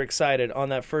was super excited on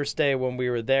that first day when we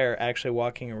were there, actually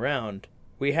walking around.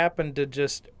 we happened to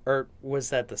just, or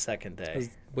was that the second day?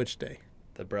 Which day?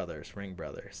 The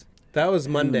Ringbrothers. That was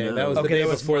Monday. No. That was the day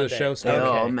before the show They started.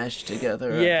 all meshed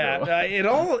together. Yeah, it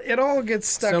all gets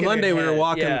stuck. So in Monday your we were head.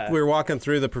 walking. Yeah. We were walking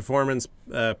through the performance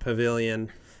pavilion,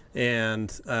 and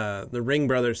the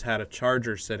Ringbrothers had a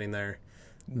charger sitting there.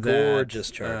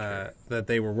 Gorgeous charger that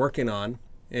they were working on,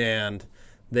 and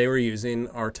they were using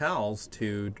our towels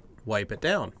to wipe it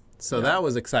down. So that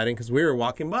was exciting because we were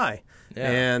walking by,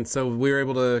 and so we were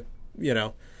able to,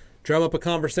 drum up a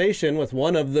conversation with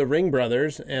one of the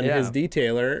Ringbrothers and his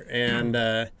detailer, and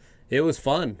it was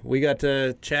fun. We got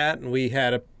to chat, and we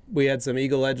had some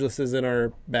Eagle Edgelesses in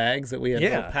our bags that we had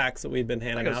little packs that we'd been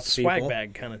handing like out a to people. swag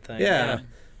bag kind of thing. Yeah.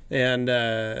 And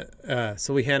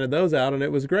so we handed those out, and it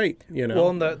was great. Well,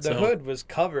 and the hood was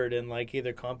covered in like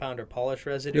either compound or polish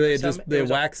residue. They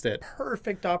waxed it.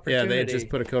 Perfect opportunity. Yeah, they had just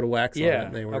put a coat of wax on it.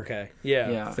 And they were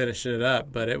finishing it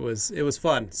up, but it was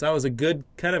fun. So that was a good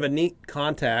kind of a neat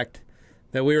contact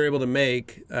that we were able to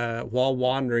make while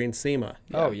wandering SEMA.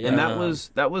 Oh yeah, and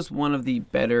that was one of the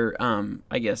better,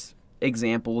 I guess,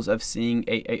 examples of seeing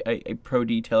a pro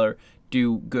detailer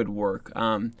do good work.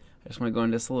 I just want to go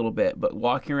into this a little bit, but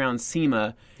walking around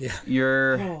SEMA,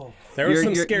 there was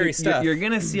some scary stuff. You're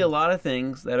going to see a lot of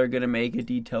things that are going to make a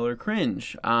detailer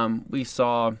cringe. We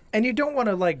saw, and you don't want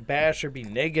to like bash or be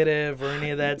negative or any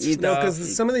of that stuff. No,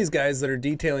 because some of these guys that are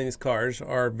detailing these cars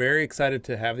are very excited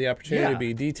to have the opportunity to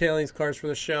be detailing these cars for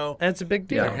the show. That's a big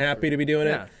deal. They're happy to be doing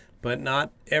it. But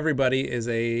not everybody is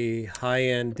a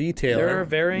high-end detailer. There are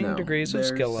varying degrees of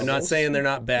skill levels. I'm not saying they're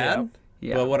not bad.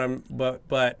 Yeah.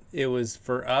 But it was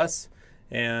for us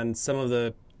and some of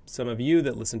you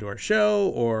that listen to our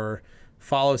show or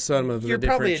follow some of the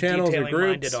different channels or groups. You're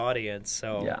probably a detailing-minded audience,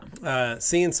 so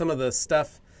seeing some of the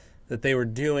stuff that they were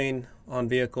doing on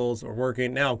vehicles or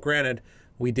working. Now, granted,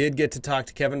 we did get to talk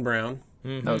to Kevin Brown.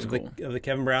 That was cool. Of the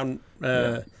Kevin Brown,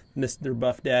 Mr.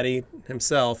 Buff Daddy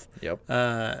himself. Yep.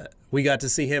 We got to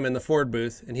see him in the Ford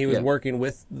booth, and he was working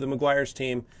with the Meguiars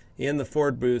team in the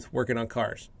Ford booth working on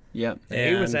cars. Yeah,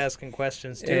 and he was asking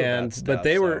questions too. But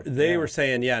they were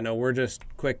saying, we're just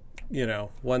quick,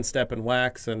 one step and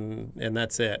wax, and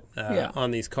that's it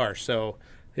on these cars. So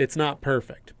it's not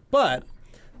perfect, but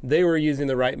they were using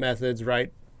the right methods,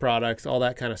 right products, all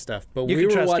that kind of stuff. But you can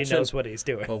trust he knows what he's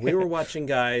doing. But we were watching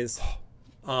guys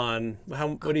on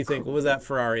what do you think? What was that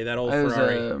Ferrari? That old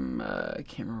Ferrari? I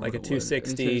can't remember. Like a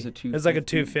 260. It was like a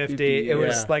 250. It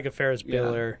was like a Ferris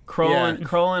bueller.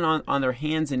 Crawling on their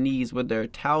hands and knees with their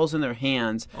towels in their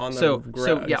hands. On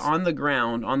the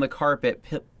ground, on the carpet,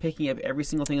 picking up every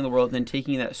single thing in the world, and then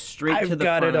taking that straight to the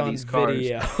front of these cars.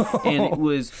 Video. And it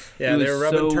was they were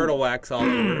rubbing turtle wax all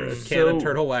over. A can of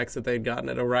turtle wax that they'd gotten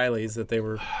at O'Reilly's that they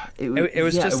were. It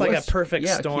was just like a perfect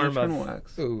storm of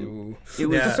wax. Ooh. It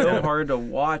was so hard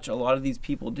to watch a lot of these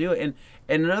people do it.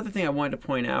 And another thing I wanted to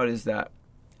point out is that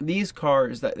these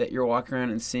cars that you're walking around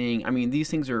and seeing, I mean, these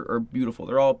things are beautiful.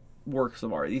 They're all works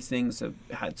of art. These things have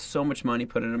had so much money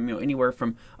put in them, anywhere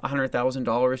from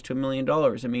 $100,000 to $1 million.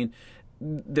 I mean,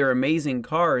 they're amazing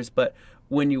cars, but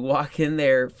when you walk in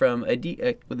there from with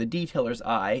a detailer's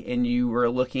eye and you are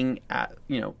looking at,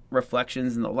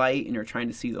 reflections in the light and you're trying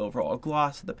to see the overall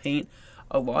gloss of the paint,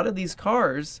 a lot of these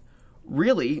cars,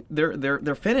 really,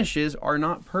 their finishes are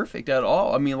not perfect at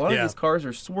all. I mean, a lot of these cars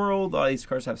are swirled. A lot of these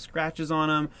cars have scratches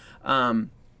on them.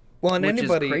 Well, and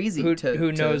anybody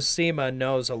who knows SEMA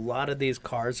knows a lot of these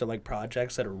cars are like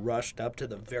projects that are rushed up to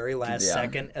the very last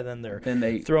second, and then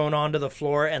they're thrown onto the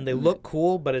floor, and they look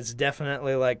cool, but it's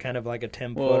definitely like kind of like a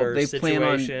Tim Potter situation. They plan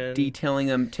on detailing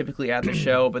them typically at the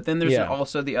show, but then there's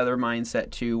also the other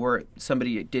mindset too, where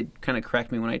somebody did kind of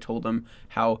correct me when I told them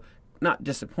how not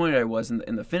disappointed I was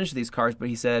in the finish of these cars, but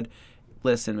he said,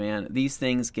 "Listen, man, these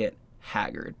things get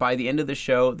haggard. By the end of the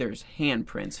show, there's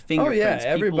handprints, fingerprints.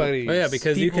 Everybody.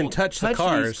 Because you can touch the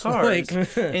cars. Like,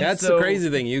 that's the crazy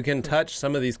thing. You can touch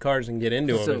some of these cars and get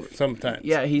into them sometimes.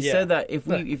 Yeah, he said that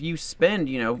if you spend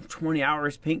 20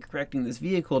 hours paint correcting this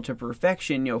vehicle to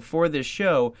perfection, for this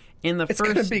show, in the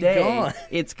first day,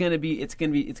 it's gonna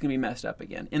be messed up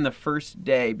again in the first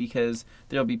day, because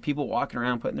there'll be people walking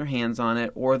around putting their hands on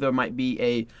it, or there might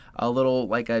be a little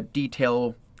like a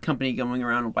detail company going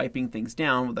around and wiping things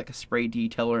down with like a spray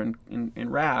detailer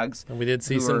and rags. And we did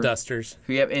see some dusters.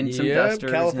 Some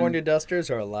dusters. California dusters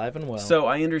are alive and well. So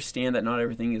I understand that not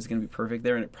everything is going to be perfect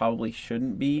there, and it probably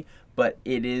shouldn't be, but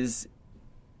it is.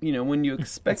 When you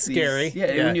expect these, scary.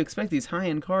 When you expect these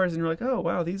high-end cars, and you're like, oh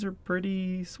wow, these are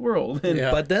pretty swirled.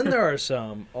 But then there are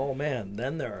some. Oh man,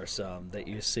 then there are some that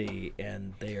you see,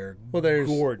 and they are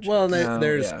gorgeous. Well,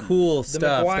 there's cool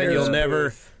stuff that you'll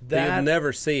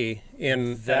never see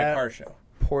in that car show.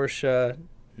 Porsche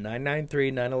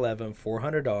 993, 911,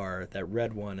 400R, that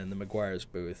red one in the Meguiars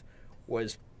booth,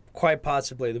 was quite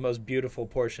possibly the most beautiful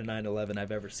Porsche 911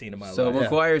 I've ever seen in my life. So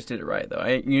Meguiars did it right, though.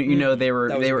 You know, they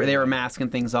were masking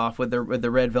things off with the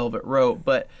red velvet rope,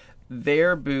 but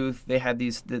their booth, they had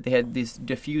these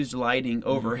diffused lighting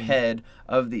overhead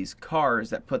of these cars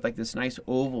that put like this nice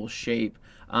oval shape.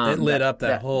 It lit up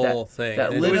that whole thing.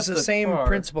 It was the same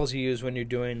principles you use when you're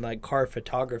doing like car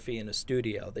photography in a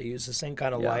studio. They use the same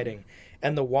kind of lighting,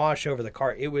 and the wash over the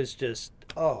car. It was just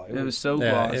it was so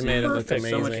glossy. It made it look amazing.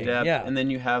 So much depth. Yeah. And then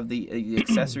you have the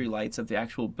accessory lights of the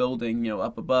actual building, you know,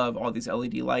 up above, all these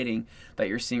LED lighting that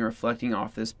you're seeing reflecting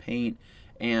off this paint,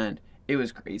 and it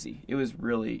was crazy. It was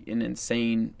really an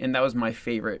insane, and that was my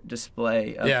favorite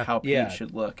display of how paint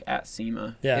should look at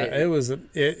SEMA. Yeah,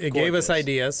 it gave us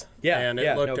ideas. Yeah, and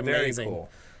it looked amazing. Very cool.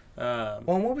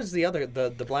 Well, and what was the other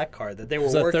the black car that they were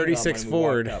working on? It was a 36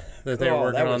 Ford that they were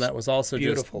working on. That was also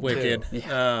beautiful, just wicked.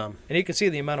 And you could see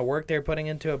the amount of work they were putting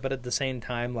into it, but at the same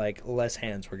time, like less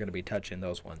hands were going to be touching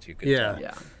those ones. You could tell.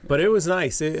 Yeah. But it was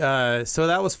nice. So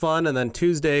that was fun, and then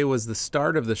Tuesday was the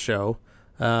start of the show.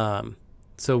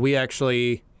 So we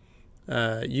actually,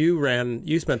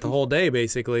 you spent the whole day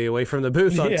basically away from the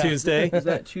booth on Tuesday. Was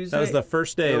that Tuesday? That was the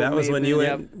first day. That was when you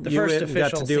went and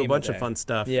got to do a bunch of fun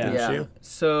stuff. Yeah. You?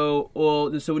 So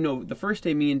the first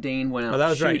day me and Dane went out. Oh, that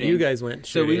was shooting. Right. You guys went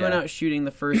shooting. So we went out shooting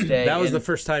the first day. That was the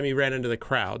first time you ran into the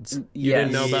crowds. You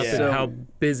didn't know about how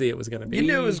busy it was going to be. You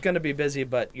knew it was going to be busy,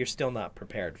 but you're still not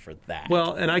prepared for that.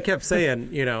 Well, and I kept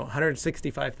saying,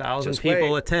 165,000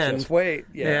 people attend. Just wait.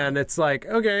 Yeah. And it's like,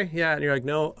 okay, yeah. And you're like,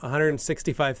 no,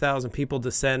 165,000 people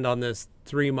descend on this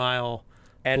 3-mile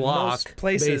and block, most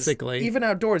places, basically. Even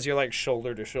outdoors, you're like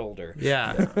shoulder to shoulder.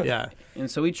 Yeah. And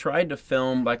so we tried to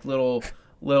film like little.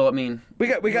 I mean, we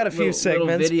got a few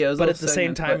segments, videos, but at the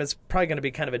same time, it's probably going to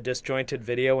be kind of a disjointed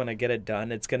video when I get it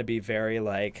done. It's going to be very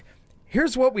like,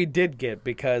 here's what we did get,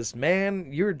 because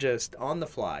man, you're just on the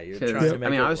fly. You're trying to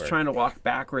make it I was work. trying to walk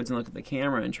backwards and look at the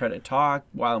camera and try to talk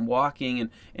while I'm walking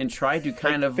and try to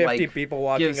kind of 50 people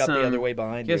walking up the other way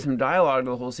behind you. Give some dialogue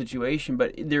to the whole situation,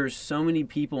 but there's so many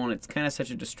people and it's kind of such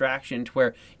a distraction to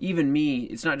where even me,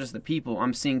 it's not just the people.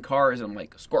 I'm seeing cars and I'm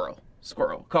like, squirrel,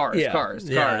 cars.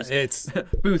 It's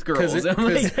booth girls.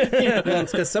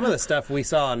 It's because some of the stuff we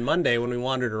saw on Monday when we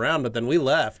wandered around, but then we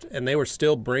left and they were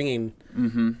still bringing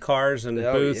cars and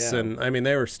booths, and I mean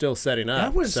they were still setting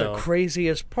up. That was the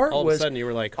craziest part. All of a sudden you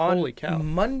were like, holy cow. On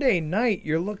Monday night,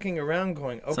 you're looking around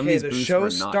going, okay, the show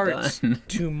starts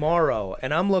tomorrow,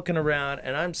 and I'm looking around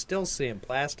and I'm still seeing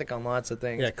plastic on lots of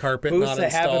things. Yeah, carpet booths not that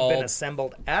installed. haven't been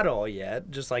assembled at all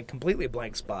yet, just like completely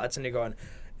blank spots, and you're going,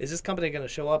 is this company going to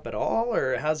show up at all,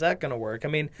 or how's that going to work? I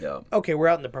mean, okay, we're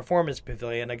out in the performance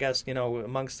pavilion. I guess,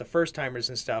 amongst the first-timers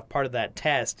and stuff, part of that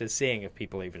test is seeing if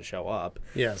people even show up.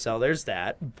 Yeah. So there's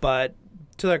that. But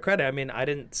to their credit, I mean, I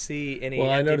didn't see any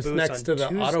empty booths on I noticed next to the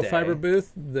Tuesday. AutoFiber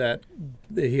booth that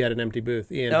he had an empty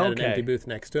booth. Ian had an empty booth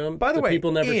next to him. By the way,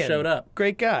 people never Ian, showed up.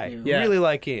 Great guy. Really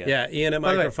like Ian. Yeah, Ian at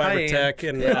Microfibertech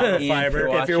and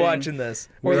AutoFiber. If you're watching this.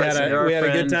 We had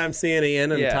a good time seeing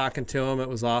Ian and talking to him. It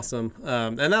was awesome.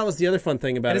 And that was the other fun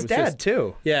thing about and it. His dad,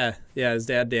 too. Yeah, his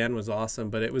dad, Dan, was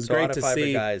awesome. But it was great to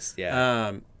see. Guys,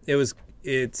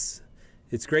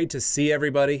 It's great to see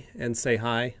everybody and say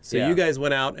hi. So you guys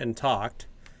went out and talked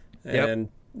and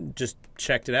just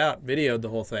checked it out, videoed the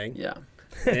whole thing. Yeah.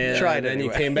 And Tried then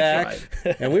anyway. you came back,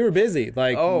 and we were busy.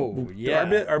 Like,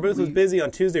 our booth was busy on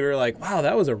Tuesday. We were like, wow,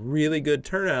 that was a really good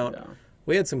turnout. Yeah.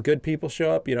 We had some good people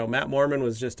show up. Matt Mormon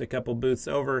was just a couple booths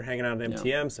over hanging out at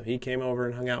MTM, so he came over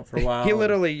and hung out for a while. He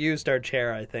literally used our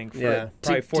chair, I think, for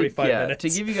probably 45 minutes. To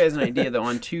give you guys an idea, though,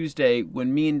 on Tuesday,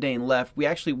 when me and Dane left, we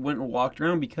actually went and walked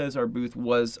around because our booth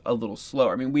was a little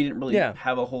slower. I mean, we didn't really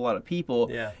have a whole lot of people.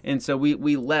 Yeah. And so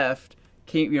we left,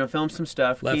 filmed some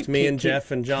stuff. Left me and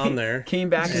Jeff and John there. Came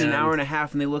back in an hour and a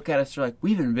half, and they look at us, they're like,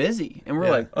 we've been busy. And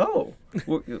we're like, oh.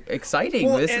 Exciting.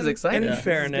 Well, this is exciting. In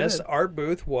fairness, our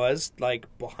booth was like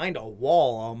behind a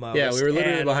wall almost. Yeah, we were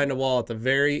literally behind a wall at the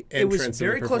very entrance. It was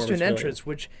very close to an entrance,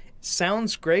 which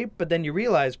sounds great, but then you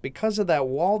realize because of that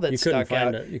wall that stuck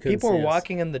out, people are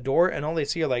walking in the door and all they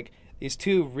see are like these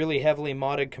two really heavily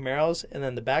modded Camaros and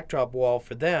then the backdrop wall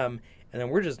for them, and then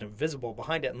we're just invisible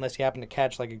behind it unless you happen to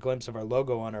catch like a glimpse of our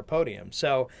logo on our podium.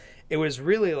 So it was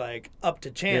really like up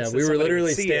to chance. Yeah, we were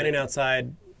literally standing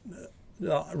outside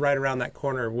right around that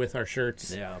corner with our shirts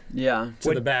to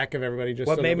the back of everybody. Just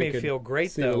what so made that we me could feel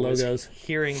great see though the logos. was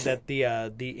hearing that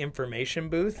the information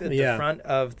booth at the front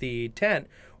of the tent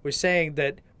was saying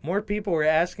that more people were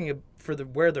asking for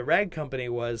where the rag company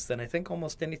was than I think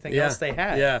almost anything else they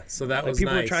had. Yeah, so that was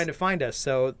people nice. were trying to find us.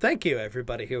 So thank you,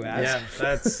 everybody who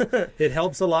asked. Yeah, it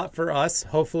helps a lot for us.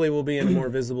 Hopefully, we'll be in a more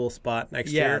visible spot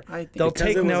next year. They'll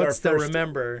take notes. They'll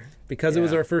remember. Because it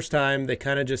was our first time, they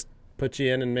kind of just put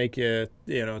you in and make you.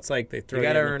 It's like they throw you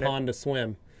in the pond to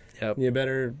swim. Yep. You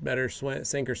better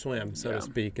sink or swim, so to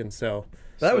speak. And so.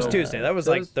 That was Tuesday. That was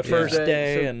like the first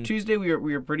day. So and Tuesday, we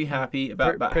were pretty happy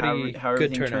about how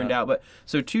everything turned out. But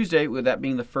so Tuesday, with that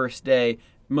being the first day,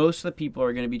 most of the people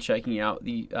are going to be checking out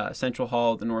the Central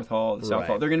Hall, the North Hall, the South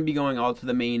Hall. They're going to be going all to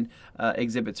the main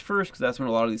exhibits first, because that's when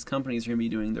a lot of these companies are going to be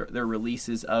doing their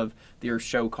releases of their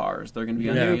show cars. They're going to be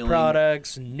unveiling new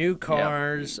products, new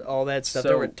cars, all that stuff. So,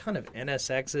 there were a ton of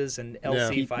NSXs and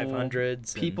LC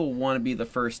 500s. People want to be the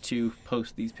first to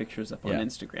post these pictures up on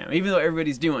Instagram, even though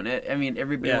everybody's doing it. I mean,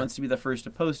 everybody wants to be the first to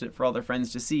post it for all their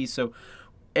friends to see. So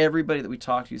everybody that we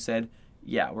talked to said,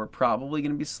 yeah, we're probably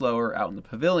going to be slower out in the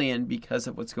pavilion because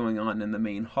of what's going on in the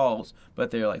main halls.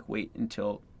 But they're like, wait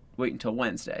until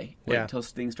Wednesday. Wait until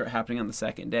things start happening on the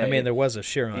second day. I mean, there was a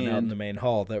Chiron out in the main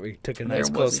hall that we took a nice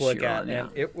close look at,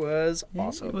 and it was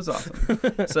awesome. It was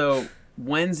awesome. So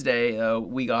Wednesday,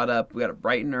 we got up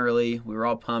bright and early. We were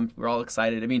all pumped. We were all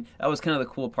excited. I mean, that was kind of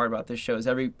the cool part about this show is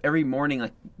every morning,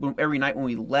 like every night when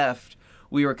we left,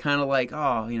 we were kind of like,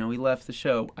 we left the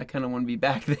show. I kind of want to be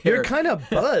back there. You're kind of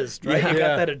buzzed, right? You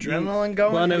got that adrenaline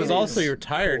going. Well, and it was also you're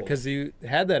tired because you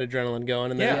had that adrenaline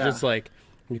going, and then it's just like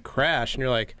you crash, and you're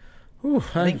like, "Ooh."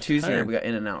 I think Tuesday we got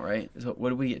In and Out, right? So what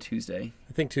did we get Tuesday?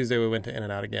 I think Tuesday we went to In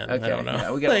and Out again. Okay, I don't know.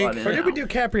 Yeah, we got a lot of Or did we do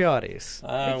Capriotti's?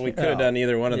 We could have done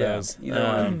either one of those.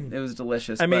 It was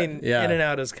delicious. I mean, In and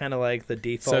Out is kind of like the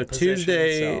default. So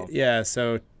position, Tuesday,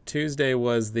 so Tuesday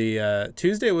was the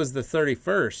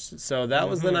 31st. So that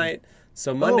was the night.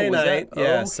 So Monday night,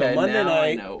 so Monday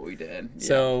night. I know what we did. Yeah.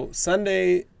 So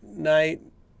Sunday night,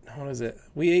 what was it?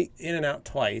 We ate In and Out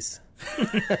twice. We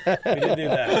didn't do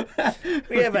that.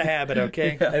 We have a habit,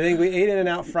 okay? I think we ate In and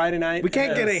Out Friday night. We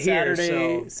can't get it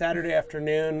here. Saturday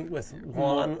afternoon with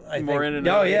Juan. More In and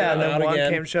Out. Oh yeah, and then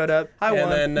Juan showed up. Hi,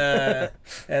 Juan.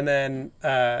 And then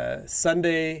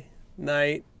Sunday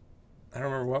night, I don't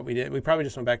remember what we did. We probably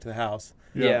just went back to the house.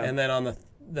 Yeah. And then on the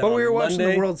but we were watching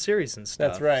Monday, the World Series and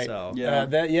stuff. That's right.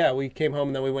 So. We came home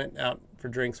and then we went out for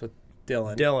drinks with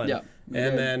Dylan. Yeah.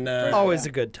 And then always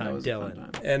a good time,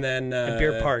 Dylan. And then and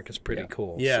Beer Park is pretty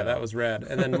cool. Yeah, so. that was rad.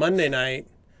 And then Monday night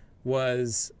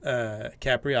was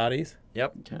Capriotti's.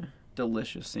 Yep. Okay.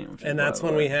 Delicious sandwich. And that's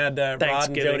when we had Rod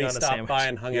and Jody stop by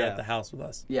and hung out at the house with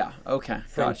us. Yeah. Okay.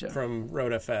 Gotcha. From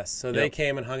RoadFS. So they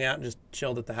came and hung out and just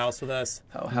chilled at the house with us.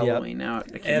 Oh, Halloween now.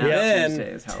 And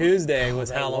then Tuesday was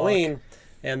Halloween.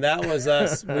 And that was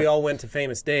us. We all went to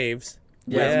Famous Dave's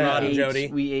with Rod and Jody.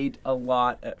 We ate a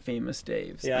lot at Famous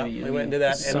Dave's. Yeah, we went into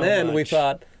that. And then we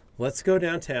thought, let's go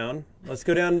downtown. Let's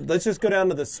just go down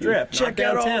to the Strip. Check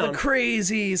out all the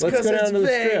crazies because it's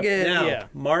Vegas. Now,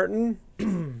 Martin,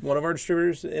 one of our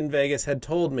distributors in Vegas, had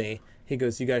told me, he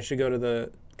goes, you guys should go to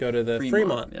the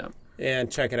Fremont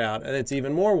and check it out. And it's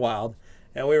even more wild.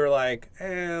 And we were like,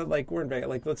 we're in Vegas.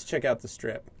 Like, let's check out the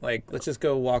Strip. Like, let's just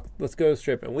go walk. Let's go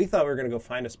Strip. And we thought we were going to go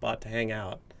find a spot to hang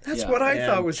out. That's what I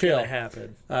thought was going to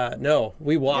happen. No,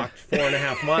 we walked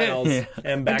 4.5 miles and back to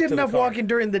the car. I did enough walking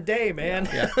during the day, man.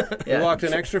 We walked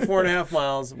an extra 4.5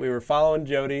 miles. We were following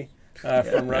Jody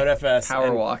from RoadFS.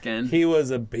 Power walking. He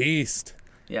was a beast.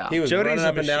 Yeah. He was running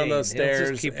up and down those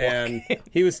stairs, and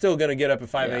he was still going to get up at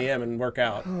 5 a.m. and work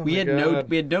out. Oh we had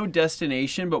no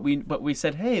destination, but we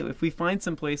said, hey, if we find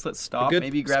some place, let's stop,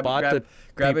 maybe grab a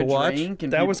drink.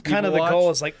 And that was kind of the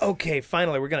goal. It's like, okay,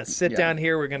 finally, we're going to sit down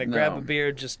here. We're going to grab a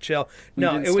beer, just chill.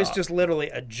 No, it was just literally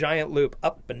a giant loop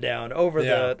up and down over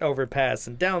the overpass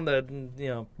and down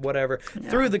the whatever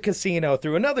through the casino,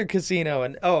 through another casino,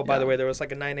 and by the way, there was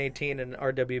like a 918 and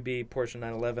RWB Porsche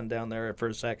 911 down there for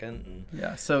a second.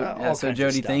 So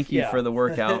Jody, thank you for the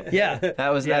workout.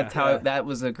 That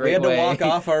was a great way. We had to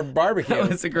walk off our barbecue. That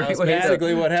was a great way.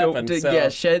 Basically, what happened.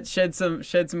 Shed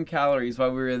some calories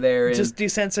while we were there. And just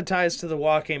desensitized to the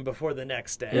walking before the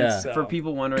next day. Yeah. So. For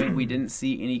people wondering, we didn't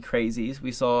see any crazies.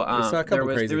 We saw a couple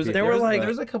crazy there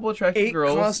was a couple attractive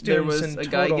girls. There was a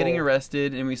guy getting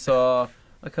arrested, and we saw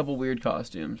a couple weird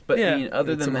costumes. But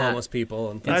other than some that, homeless people.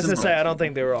 And I was gonna say I don't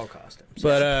think they were all costumes.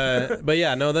 But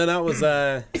then that was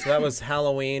so that was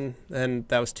Halloween, and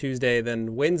that was Tuesday.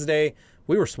 Then Wednesday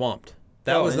we were swamped.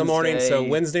 That was the morning. So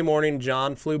Wednesday morning,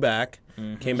 John flew back.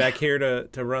 Came back here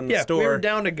to run the store. We were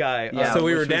down a guy. So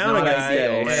we were down a guy.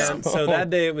 And so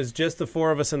that day it was just the four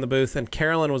of us in the booth, and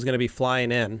Carolyn was going to be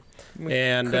flying in. We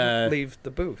couldn't leave the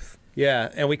booth.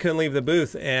 Yeah, and we couldn't leave the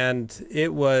booth, and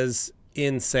it was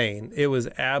insane. It was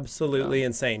absolutely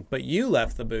insane. But you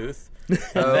left the booth.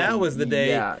 That was the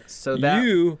day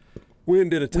you went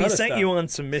and did a ton of stuff. We sent you on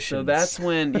some missions. So that's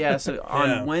when,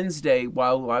 on Wednesday,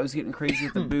 while I was getting crazy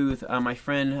at the booth, my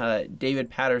friend David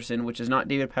Patterson, which is not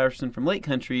David Patterson from Lake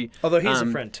Country. Although he's a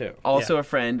friend, too. Also a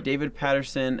friend. David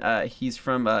Patterson, he's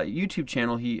from a YouTube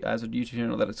channel. He has a YouTube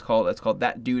channel that's called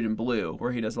That Dude in Blue,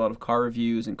 where he does a lot of car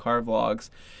reviews and car vlogs.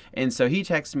 And so he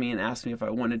texted me and asked me if I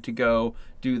wanted to go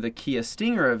do the Kia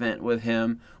Stinger event with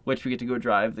him, which we get to go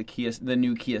drive the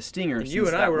new Kia Stinger. And you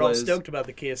and I were all stoked about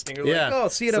the Kia Stinger. Yeah. Like, oh,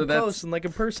 see it up close and like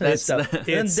in person and stuff.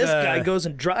 And this guy goes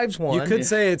and drives one. You could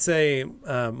say it's a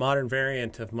modern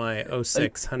variant of my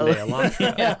 06 Hyundai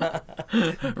Elantra.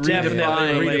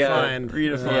 Redefined.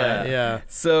 Yeah.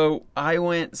 So I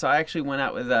actually went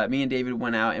out with me and David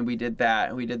went out and we did that.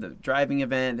 And we did the driving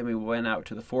event. Then we went out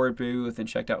to the Ford booth and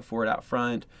checked out Ford out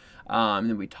front. And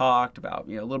then we talked about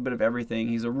a little bit of everything.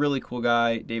 He's a really cool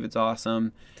guy. David's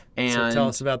awesome. And so tell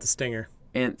us about the Stinger.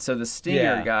 And so the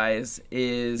Stinger, guys,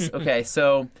 is okay.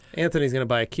 So Anthony's going to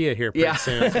buy a Kia here pretty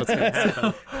soon. That's what's going to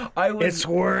happen. It's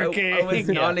working. I was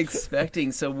not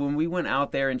expecting. So when we went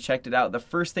out there and checked it out, the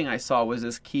first thing I saw was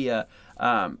this Kia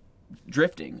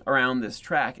drifting around this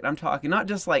track, and I'm talking not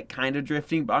just like kind of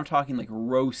drifting, but I'm talking like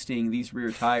roasting these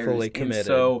rear tires. Fully committed. And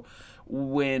so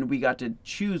when we got to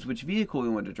choose which vehicle we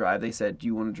wanted to drive, they said, do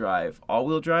you want to drive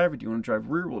all-wheel drive or do you want to drive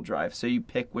rear-wheel drive? So you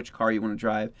pick which car you want to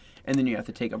drive, and then you have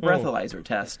to take a breathalyzer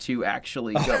test to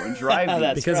actually go and drive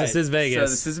these. Because this is Vegas. So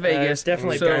this is Vegas. It's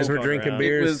definitely guys were drinking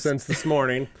beers since this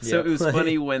morning. So it was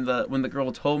funny when the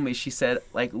girl told me, she said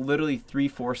like literally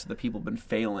 3/4 of the people have been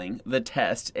failing the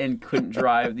test and couldn't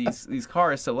drive these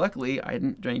cars. So luckily I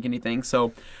didn't drink anything.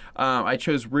 So I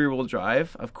chose rear-wheel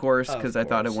drive, of course, because I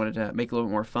thought I wanted to make it a little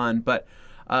bit more fun. But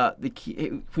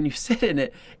when you sit in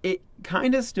it, it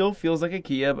kind of still feels like a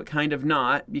Kia, but kind of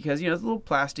not, because it's a little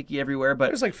plasticky everywhere. But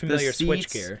there's like familiar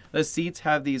switchgear. The seats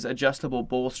have these adjustable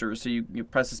bolsters, so you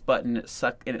press this button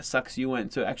and it sucks you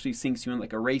in, so it actually sinks you in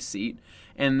like a race seat.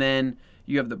 And then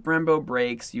you have the Brembo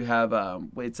brakes. You have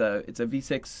it's a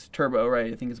V6 turbo,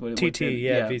 right? I think is what it was.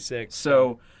 V6.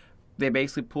 So they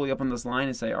basically pull you up on this line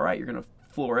and say, all right, you're gonna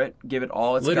floor it, give it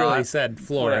all it's literally got. Said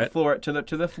floor it to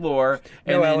the floor.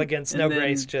 No elegance, no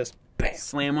grace, just bam.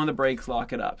 Slam on the brakes,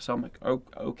 lock it up. So I'm like, oh,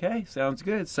 okay, sounds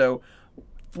good. So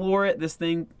floor it. This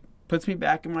thing puts me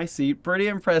back in my seat. Pretty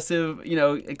impressive,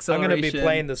 acceleration. I'm going to be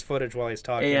playing this footage while he's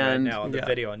talking right now on the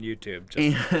video on YouTube,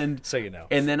 just so you know.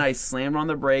 And then I slammed on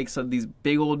the brakes, so these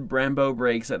big old Brembo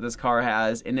brakes that this car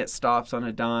has, and it stops on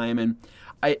a dime. And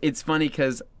it's funny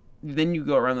because then you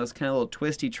go around this kind of little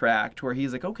twisty track to where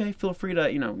he's like, okay, feel free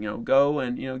to, go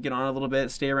and, get on a little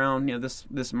bit, stay around,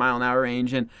 this mile-an-hour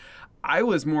range. And I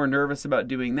was more nervous about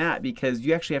doing that because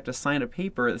you actually have to sign a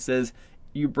paper that says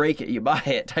you break it, you buy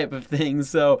it type of thing.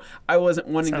 So I wasn't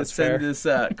wanting to send this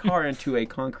car into a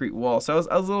concrete wall. So I was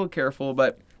a little careful,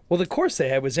 but... Well, the course they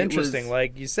had was interesting.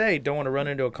 Like you say, don't want to run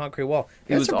into a concrete wall.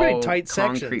 It was some pretty tight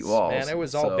sections, walls, man. It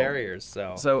was all barriers.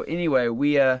 So anyway,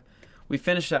 we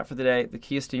finished that for the day. The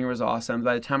Kia Stinger was awesome.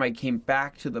 By the time I came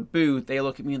back to the booth, they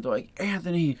look at me and they're like,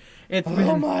 Anthony, we're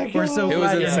so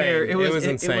glad you're here. It was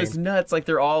insane. It was nuts. Like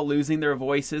they're all losing their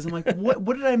voices. I'm like, what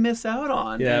did I miss out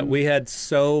on? Yeah, we had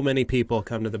so many people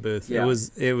come to the booth. Yeah.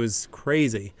 It was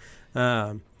crazy.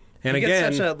 And you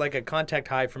again, get such a contact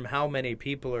high from how many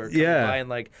people are coming by and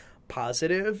like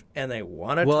positive and they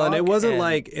want to talk. Well, and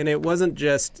it wasn't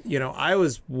just, I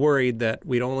was worried that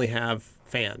we'd only have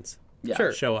fans.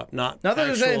 Sure. Show up. Not that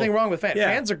there's anything wrong with fans. Yeah.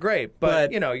 Fans are great,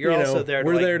 but you're also there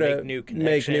to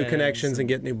make new connections and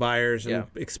get new buyers and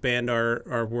expand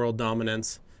our world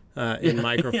dominance in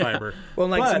microfiber. Well,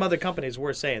 like some other companies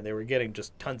were saying, they were getting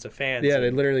just tons of fans. Yeah,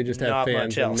 they literally just have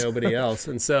fans and nobody else.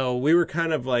 And so we were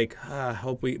kind of like,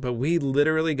 but we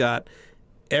literally got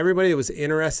everybody that was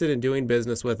interested in doing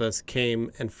business with us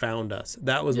came and found us.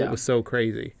 That was what was so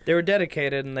crazy. They were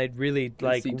dedicated, and they really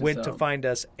went to find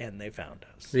us, and they found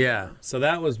us. Yeah, so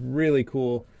that was really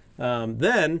cool.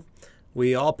 Then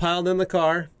we all piled in the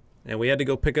car, and we had to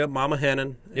go pick up Mama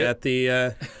Hennon at the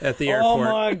airport. Oh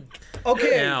my!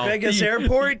 Okay, now, Vegas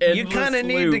Airport. You kind of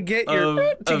need to get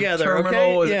your together.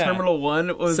 Terminal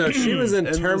 1 was. So she was in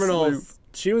terminal.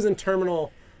 She was in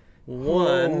terminal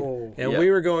 1, and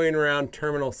we were going around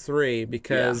terminal 3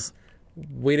 because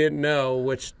we didn't know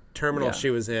which terminal she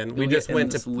was in. We just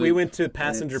went to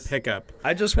passenger pickup.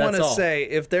 I just want to say,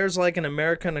 if there's like an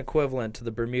American equivalent to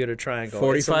the Bermuda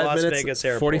Triangle, it's the Las Vegas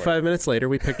airport. 45 minutes later,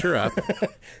 we picked her up.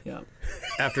 Yeah.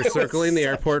 After circling the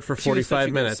airport for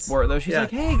 45 minutes. Sport, though. She's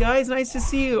like, "Hey guys, nice to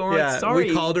see you." Or like, "Sorry."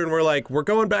 We called her and we're like, "We're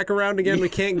going back around again. We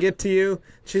can't get to you."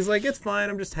 She's like, "It's fine.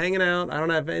 I'm just hanging out. I don't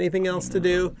have anything else to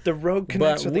do." The road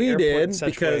connects with the airport in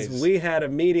such because ways. we had a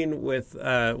meeting with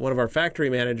one of our factory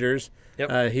managers. Yep.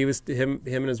 Him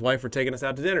and his wife were taking us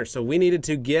out to dinner, so we needed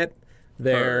to get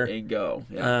there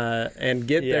and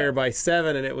get there by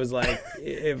 7, and it was like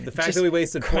the fact that we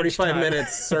wasted 45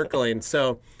 minutes circling.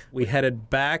 So we headed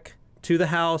back to the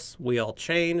house. We all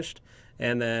changed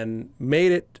and then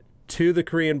made it to the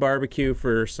Korean barbecue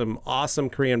for some awesome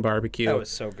Korean barbecue. That was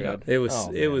so good. It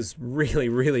was really,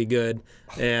 really good.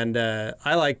 And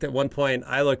I liked at one point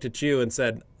I looked at you and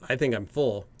said, "I think I'm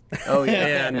full." Oh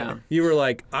yeah. And you were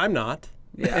like, "I'm not."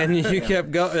 Yeah. And you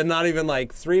kept going, and not even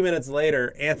like 3 minutes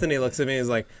later, Anthony looks at me and is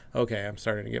like, "Okay, I'm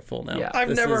starting to get full now." Yeah. I've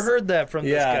never heard that from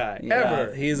this guy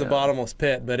ever. He's a bottomless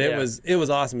pit, but it was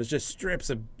awesome. It's just strips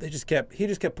of he just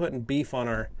kept putting beef on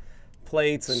our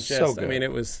plates and just so good. I mean,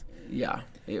 it was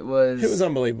It was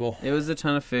unbelievable. It was a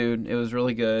ton of food. It was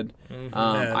really good. Mm-hmm.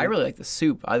 I really like the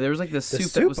soup. There was like the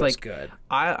soup that was like good.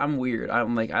 I'm weird.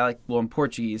 I'm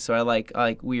Portuguese, so I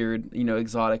like weird,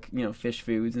 exotic, fish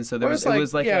foods. And so there was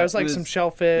some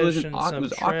shellfish. It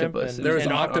was octopus. There was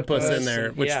an octopus in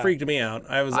there, which freaked me out.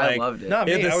 I was like, I loved it.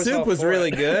 The soup was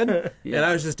really good, and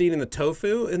I was just eating the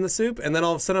tofu in the soup, and then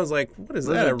all of a sudden I was like, "What is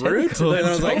that? A root?" And I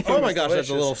was like, "Oh my gosh, that's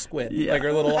a little squid, like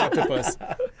a little octopus."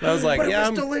 And I was like, "Yeah,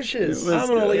 it's delicious." I'm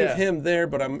gonna leave him there,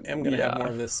 but I'm gonna have more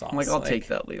of this sauce. I'm like, I'll take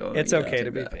that, Leo. It's okay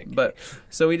to be picky. But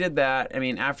so we did that. I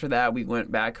mean, after that, we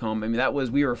went back home. I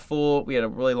mean, we were full. We had a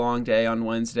really long day on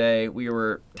Wednesday. We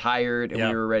were tired and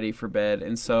we were ready for bed.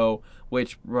 And so,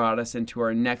 which brought us into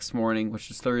our next morning, which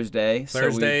was Thursday.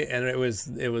 And it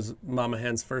was Mama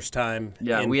Hen's first time.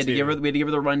 Yeah, we had to give her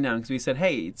the rundown because we said,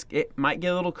 "Hey, it might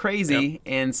get a little crazy,"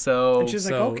 and so she's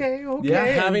like, "Okay." Yeah,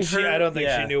 having her, I don't think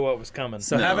she knew what was coming.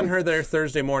 So having her there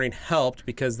Thursday morning helped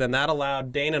because then that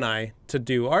allowed Dane and I to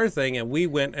do our thing, and we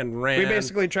went and ran. We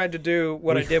basically tried to do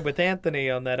what I did with Anthony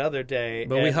on that other day,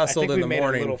 but we hustled in the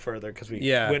morning. It a little further because we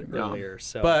went earlier.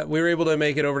 So, but we were able to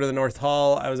make it over to the North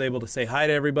Hall. I was able to say hi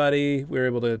to everybody. We were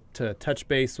able to touch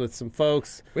base with some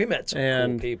folks. We met some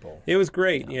cool people. It was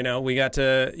great. We got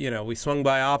to, we swung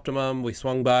by Optimum. We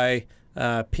swung by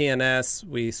P&S.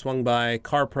 We swung by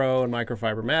CarPro and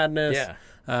Microfiber Madness.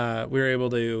 Yeah. We were able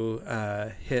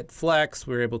to hit Flex.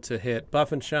 We were able to hit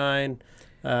Buff and Shine.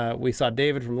 We saw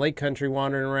David from Lake Country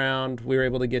wandering around. We were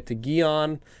able to get to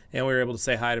Gyeon, and we were able to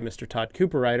say hi to Mr. Todd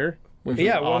Cooperrider. When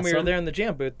we were there in the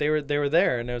jam booth, they were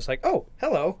there, and it was like, "Oh,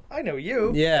 hello, I know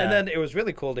you." Yeah, and then it was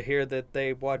really cool to hear that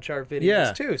they watch our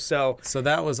videos too. So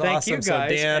that was thank awesome. You guys, so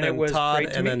Dan and Todd,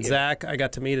 and then you. Zach, I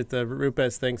got to meet at the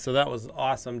RUPES thing. So that was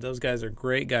awesome. Those guys are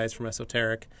great guys from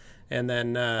Esoteric. And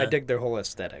then I dig their whole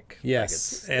aesthetic.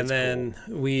 Yes, and then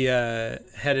cool. We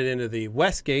headed into the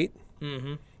Westgate.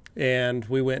 Mm-hmm. And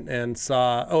we went and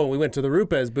we went to the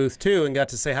RUPES booth too and got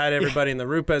to say hi to everybody in the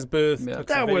RUPES booth. Yeah. Took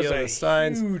that was a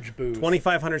huge booth.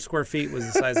 2,500 square feet was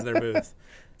the size of their booth.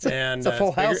 And it's a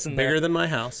full house in there. Bigger than my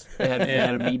house. They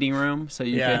had a meeting room, so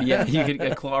you could get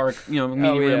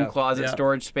meeting room, closet,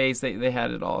 storage space. They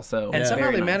had it all. So and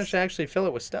somehow they managed to actually fill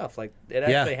it with stuff. Like it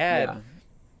actually had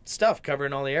stuff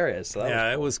covering all the areas. So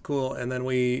it was cool. And then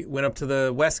we went up to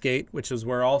the Westgate, which is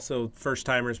where also first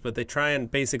timers, but they try and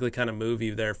basically kind of move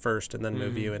you there first and then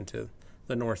move you into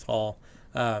the North Hall.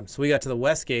 So we got to the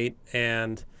Westgate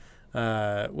and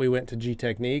we went to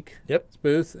GTechniq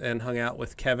booth and hung out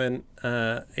with Kevin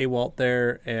Awalt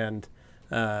there and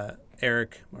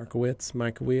Eric Markowitz.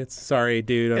 Sorry,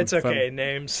 dude. It's okay.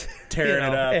 Names. Tearing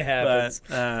it up. It happens.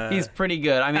 But, he's pretty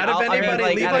good. I mean,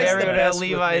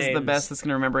 Levi's the best that's going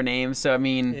to remember names. So, I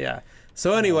mean. Yeah.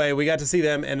 So, anyway, we got to see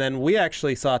them, and then we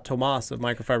actually saw Tomas of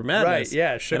Microfiber Madness. Right,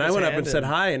 yeah. And I went up and said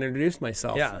hi and introduced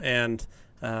myself. Yeah. And,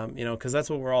 because that's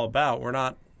what we're all about. We're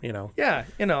not, Yeah,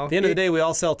 At the end of the day, we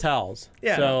all sell towels.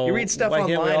 Yeah. So you read stuff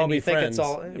online and you think it's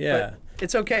all. Yeah. But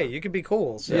it's okay. You can be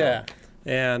cool. So. Yeah.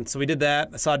 And so we did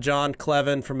that. I saw John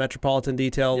Clevin from Metropolitan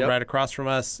Detail right across from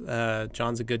us.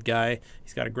 John's a good guy.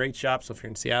 He's got a great shop, so if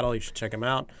you're in Seattle, you should check him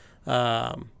out.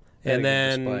 And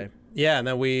then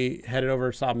we headed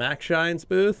over, saw Mac Shine's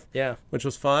booth, which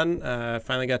was fun.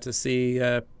 Finally got to see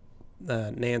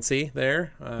Nancy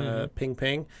there, Ping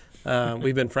Ping.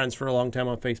 We've been friends for a long time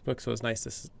on Facebook, so it's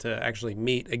nice to actually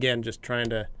meet again. Just trying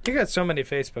to. You got so many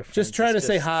Facebook friends. Just trying to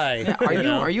say hi.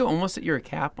 Yeah, are you almost at your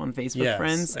cap on Facebook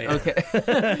friends?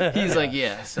 Okay. He's like,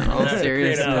 yes. All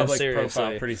serious. Create a public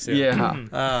profile pretty soon.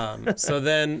 Yeah. So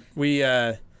then we,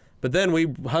 but then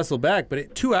we hustled back.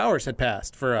 But 2 hours had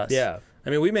passed for us. Yeah. I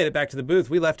mean, we made it back to the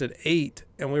booth. We left at 8,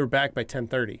 and we were back by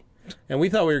 10:30, and we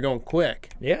thought we were going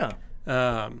quick. Yeah.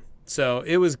 So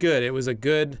it was good. It was a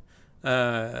good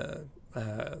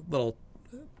little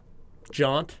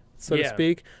jaunt, so to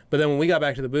speak. But then when we got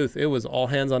back to the booth, it was all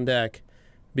hands on deck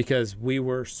because we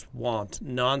were swamped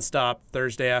nonstop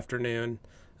Thursday afternoon.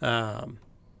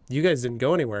 You guys didn't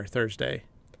go anywhere Thursday.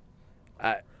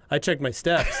 I checked my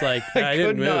steps. Like I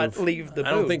didn't move. Not leave the booth.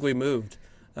 I don't think we moved.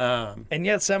 And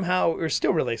yet somehow we're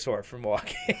still really sore from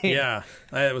walking. Yeah,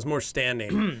 it was more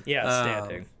standing.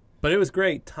 Standing. But it was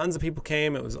great. Tons of people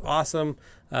came. It was awesome.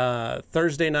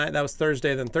 Thursday night, that was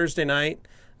Thursday. Then Thursday night,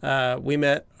 we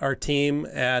met our team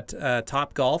at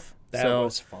TopGolf. That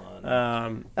was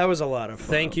fun. That was a lot of fun.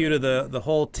 Thank you to the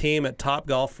whole team at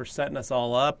TopGolf for setting us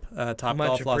all up.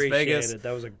 TopGolf Las Vegas.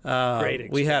 That was a great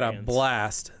experience. We had a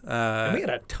blast. And we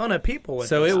had a ton of people with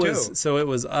so us, it was too. So it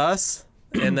was us,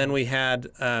 and then we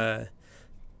had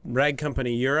Rag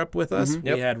Company Europe with us. Yep.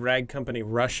 We had Rag Company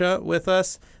Russia with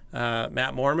us.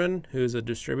 Matt Mormon, who's a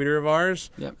distributor of ours.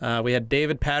 Yep. We had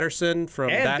David Patterson from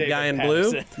And That David Guy in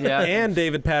Patterson. Blue. Yeah. And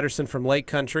David Patterson from Lake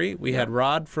Country. We had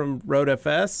Rod from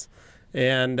RoadFS.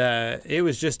 And it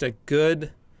was just a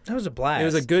good... That was a blast. It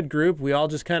was a good group. We all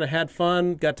just kind of had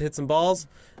fun, got to hit some balls.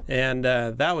 And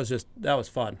that was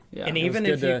fun. Yeah. And even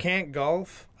if you can't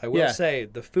golf, I will say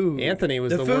the food. Anthony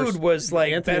was the worst. food was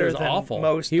like Anthony better was than awful.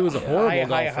 most. He was a horrible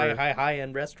golfer.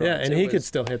 High-end restaurants. Yeah, and he could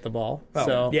still hit the ball.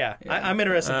 So yeah. I'm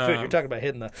interested in food. You're talking about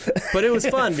hitting the. But it was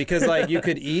fun because like you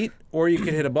could eat, or you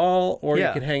could hit a ball, or you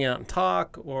could hang out and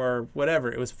talk, or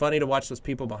whatever. It was funny to watch those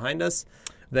people behind us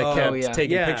that kept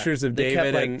taking pictures of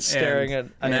David kept, and staring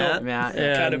and at Matt.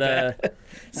 And, kind of bad.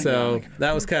 So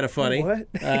that was kind of funny. What?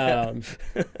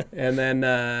 And then,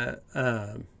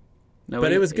 No,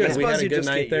 but it was good. I We had suppose a you good just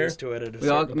night get there. used to it at a We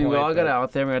all certain point, got but-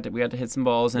 out there. We got to hit some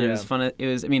balls, and it was fun. It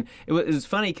was. I mean, it was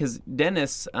funny because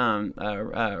Dennis,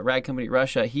 Rag Company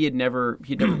Russia, he'd never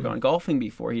gone golfing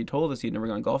before. He told us he'd never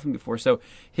gone golfing before. So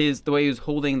the way he was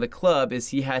holding the club is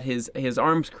he had his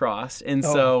arms crossed, and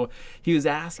so he was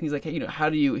asking. He's like, hey, how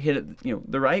do you hit it,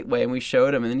 the right way? And we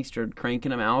showed him, and then he started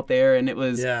cranking them out there, and it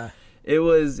was. It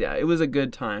was a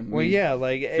good time. Well,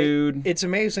 food. It's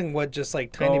amazing what just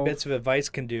like tiny bits of advice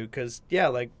can do. Because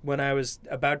like when I was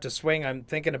about to swing, I'm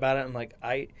thinking about it. I'm like,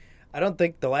 I don't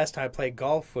think the last time I played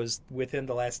golf was within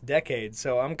the last decade.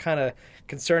 So I'm kind of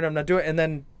concerned I'm not doing it. And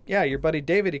then your buddy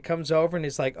David, he comes over and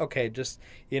he's like, okay, just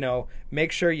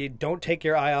make sure you don't take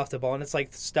your eye off the ball. And it's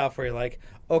like stuff where you're like,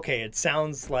 okay, it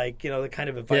sounds like the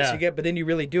kind of advice you get, but then you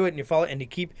really do it and you follow it and you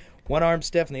keep one arm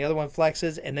stiff and the other one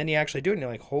flexes, and then you actually do it, and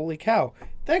you're like, holy cow,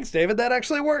 thanks, David, that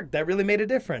actually worked. That really made a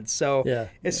difference. So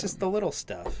it's just the little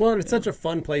stuff. Well, and it's such a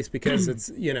fun place because it's,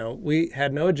 we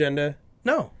had no agenda.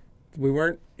 No. We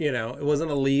weren't, it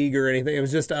wasn't a league or anything. It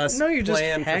was just us you're just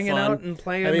playing hanging for fun. out and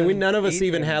playing. I mean, none of us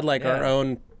even eating. had like our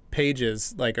own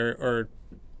pages, like or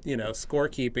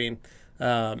scorekeeping.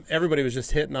 Everybody was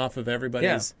just hitting off of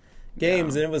everybody's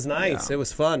games, and it was nice. It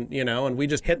was fun, and we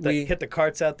just hit the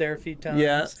carts out there a few times.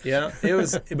 Yeah. It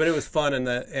was, but it was fun,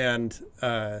 and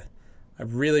I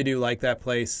really do like that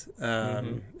place,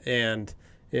 and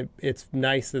it's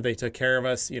nice that they took care of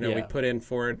us. We put in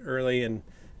for it early, and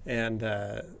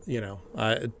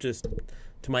just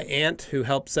to my aunt who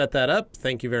helped set that up.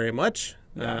 Thank you very much.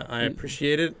 I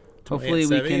appreciate it. Hopefully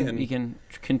we can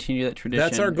continue that tradition.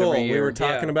 That's our goal. We were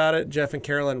talking about it. Jeff and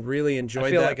Carolyn really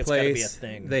enjoyed that it's place. Gotta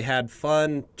be a thing. They had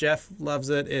fun. Jeff loves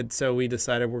it. So we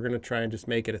decided we're going to try and just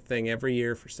make it a thing every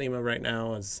year for SEMA right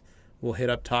now. As we'll hit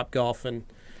up TopGolf and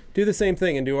do the same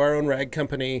thing and do our own Rag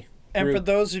Company. And for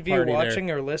those of you watching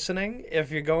or listening,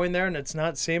 if you're going there and it's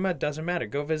not SEMA, it doesn't matter.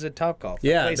 Go visit TopGolf.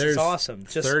 The place is awesome.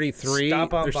 Just 33.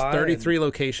 Stop on there's by 33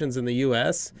 locations in the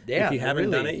U.S. If you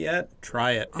haven't done it yet,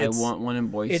 try it. I want one in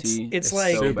Boise. It's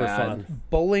like so super bad. fun.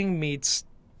 Bowling meets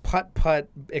putt-putt,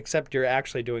 except you're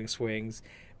actually doing swings,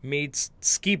 meets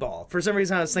skee ball. For some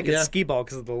reason, I was thinking skee ball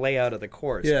because of the layout of the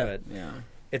course. But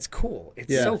it's cool.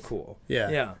 It's so cool.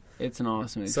 Yeah. It's an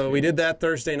awesome experience. So we did that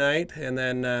Thursday night, and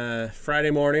then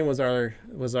Friday morning was our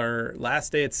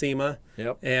last day at SEMA.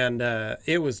 Yep. And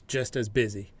it was just as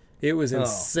busy. It was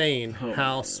insane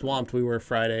how swamped we were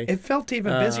Friday. It felt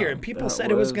even busier, and people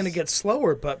said it was going to get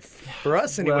slower, but for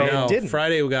us anyway, it didn't.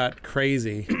 Friday got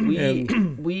crazy.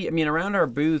 Around our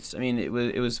booths, it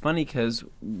was funny because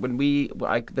when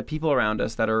the people around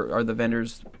us that are the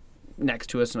vendors next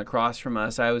to us and across from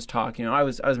us, I was talking. I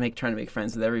was trying to make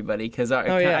friends with everybody because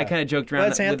I kind of joked around.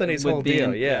 That's Anthony's whole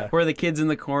deal. Yeah, we're the kids in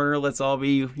the corner. Let's all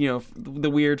be the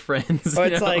weird friends. Oh,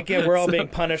 it's like we're all being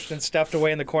punished and stuffed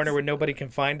away in the corner where nobody can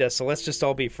find us. So let's just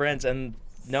all be friends. And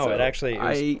no, it actually.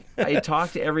 I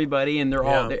talked to everybody, and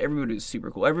everybody was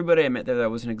super cool. Everybody I met there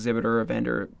that was an exhibitor or a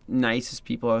vendor, nicest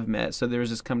people I've met. So there was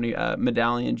this company,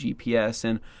 Medallion GPS,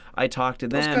 and I talked to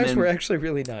them. Those guys were actually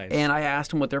really nice. And I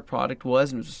asked them what their product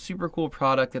was, and it was a super cool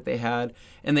product that they had.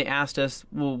 And they asked us,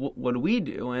 well, what do we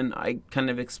do? And I kind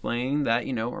of explained that,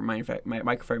 we're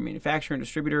microfiber manufacturer and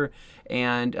distributor,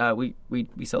 and we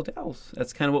sell towels.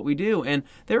 That's kind of what we do. And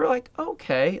they were like,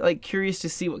 okay, like curious to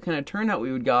see what kind of turnout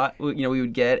we would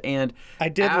get. And I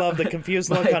did love the confused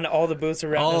look on all the booths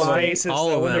around his faces.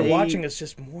 When they're watching, it's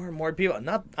just more and more people.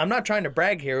 I'm not trying to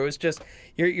brag here. It was just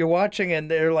you're watching, and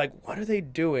they're like, what are they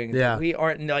doing? Yeah. We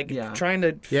aren't trying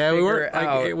to figure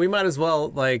out. We might as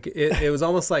well it was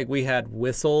almost like we had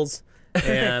whistles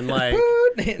and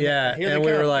and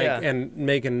we were and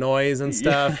making noise and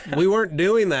stuff. We weren't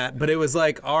doing that, but it was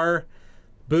like our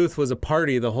booth was a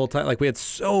party the whole time. Like we had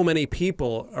so many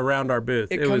people around our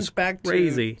booth. It comes was back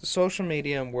crazy. To social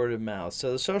media and word of mouth.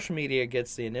 So the social media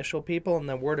gets the initial people, and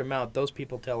then word of mouth, those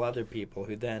people tell other people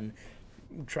who then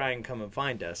try and come and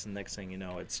find us, and next thing you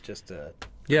know, it's just a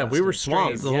we were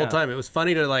swamped the whole time. It was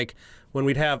funny to when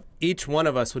we'd have each one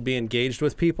of us would be engaged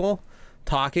with people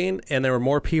talking, and there were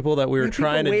more people that we were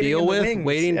trying to deal with,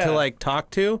 waiting to talk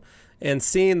to, and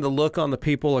seeing the look on the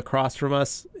people across from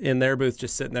us in their booth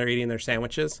just sitting there eating their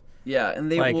sandwiches. Yeah, and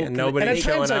they and nobody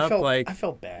showing up. I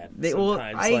felt bad.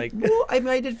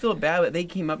 I did feel bad, but they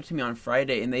came up to me on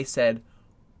Friday and they said,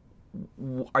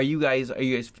 Are you guys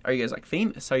like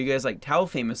famous? Are you guys like towel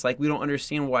famous? Like we don't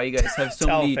understand why you guys have so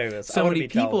many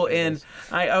people. And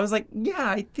I was like, yeah,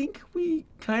 I think we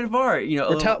kind of are.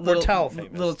 We're towel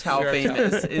famous. Little towel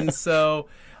famous. And so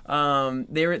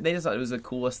they just thought it was the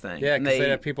coolest thing. Yeah, because they'd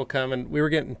have people come, and we were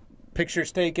getting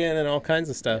pictures taken and all kinds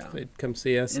of stuff. Yeah. They'd come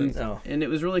see us, and it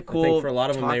was really cool. I think for a lot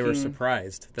of them, they were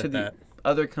surprised that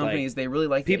other companies they really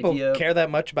like people the idea. Care that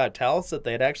much about towels that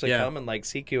they'd actually come and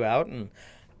seek you out. And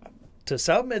to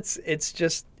some, it's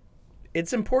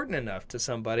important enough to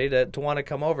somebody to want to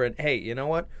come over and, hey, you know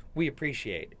what? We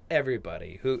appreciate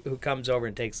everybody who comes over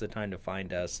and takes the time to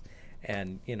find us,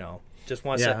 and just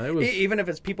wants to. Even if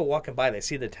it's people walking by, they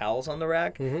see the towels on the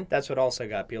rack. Mm-hmm. That's what also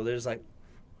got people. They're just like,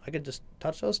 I could just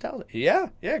touch those towels. Yeah,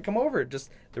 come over.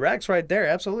 Just the rack's right there.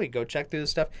 Absolutely, go check through the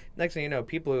stuff. Next thing you know,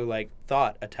 people who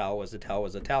thought a towel was a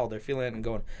towel, they're feeling it and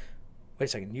going, wait a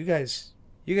second, you guys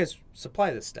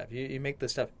supply this stuff. You make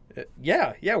this stuff.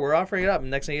 Yeah, we're offering it up.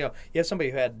 And next thing you know, you have somebody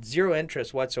who had zero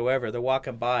interest whatsoever. They're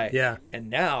walking by. Yeah.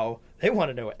 And now they want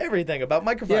to know everything about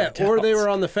microfiber towels. Or they were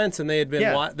on the fence and they had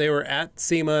been they were at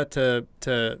SEMA to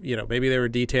maybe they were a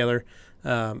detailer.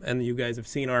 And you guys have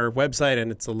seen our website,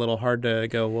 and it's a little hard to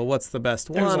go, well, what's the best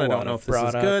one? I don't know if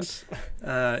this is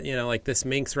good. Like this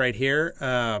Minx right here.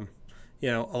 A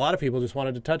lot of people just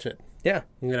wanted to touch it. Yeah.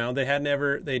 They had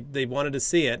never, they wanted to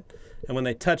see it. And when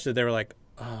they touched it, they were like,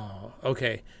 oh,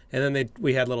 okay. And then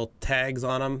we had little tags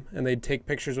on them, and they'd take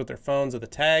pictures with their phones of the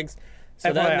tags.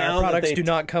 So that now our products do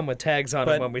not come with tags on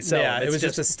them when we sell them. Yeah, it was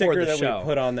just a sticker that we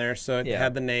put on there, so it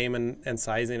had the name and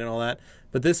sizing and all that.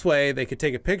 But this way, they could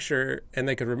take a picture, and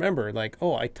they could remember,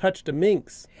 oh, I touched a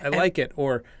Minx. I like it.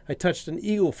 Or I touched an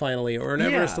Eagle finally, or an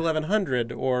Everest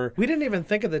 1100. Or we didn't even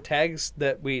think of the tags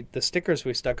the stickers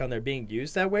we stuck on there being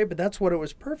used that way, but that's what it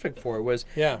was perfect for.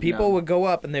 People would go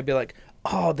up, and they'd be like,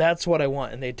 oh, that's what I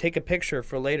want. And they'd take a picture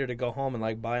for later to go home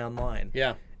and buy online.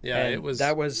 Yeah. Yeah, and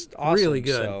that was awesome. Really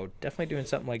good. So definitely doing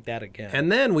something like that again.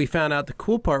 And then we found out the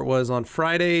cool part was on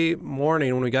Friday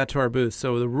morning when we got to our booth.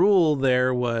 So the rule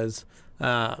there was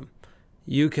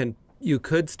you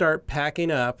could start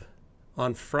packing up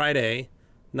on Friday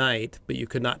night, but you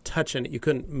could not touch it. You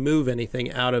couldn't move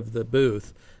anything out of the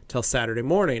booth till Saturday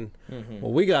morning. Mm-hmm.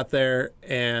 Well, we got there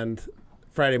and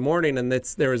Friday morning, and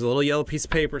there was a little yellow piece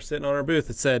of paper sitting on our booth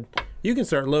that said you can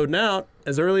start loading out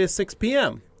as early as 6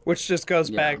 p.m. Which just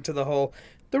goes back to the whole,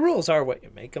 the rules are what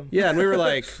you make them. Yeah, and we were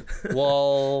like,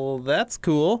 well, that's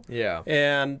cool. Yeah.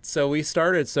 And so we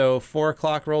started. So 4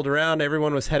 o'clock rolled around.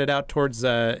 Everyone was headed out towards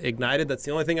Ignited. That's the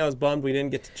only thing I was bummed we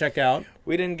didn't get to check out.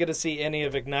 We didn't get to see any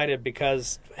of Ignited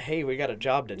because, hey, we got a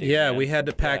job to do. Yeah, we had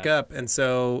to pack up. And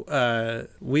so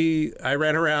I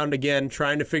ran around again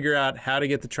trying to figure out how to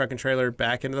get the truck and trailer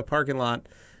back into the parking lot.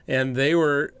 And they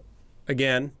were,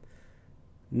 again,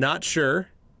 not sure.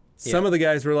 Some of the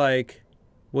guys were like,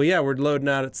 well, yeah, we're loading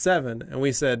out at 7. And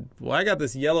we said, well, I got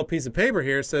this yellow piece of paper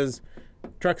here. It says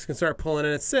trucks can start pulling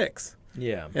in at 6.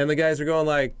 Yeah. And the guys are going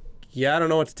like, yeah, I don't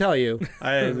know what to tell you.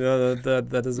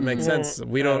 That doesn't make sense.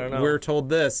 We're told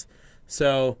this.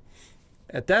 So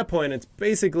at that point, it's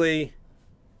basically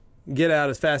get out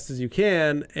as fast as you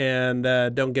can and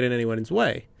don't get in anyone's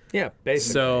way. Yeah,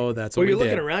 basically. So that's what we did. Well,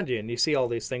 you're looking around you and you see all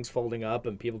these things folding up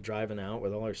and people driving out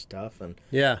with all their stuff. And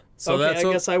yeah. So okay, I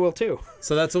guess I will too.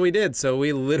 So that's what we did. So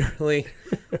we literally,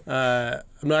 I'm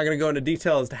not going to go into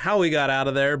detail as to how we got out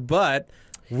of there, but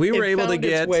we were able to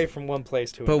get its way from one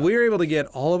place to another. But we were able to get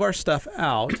all of our stuff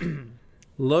out,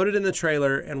 loaded in the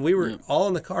trailer, and we were all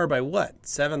in the car by what,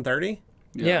 7:30?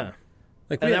 Yeah.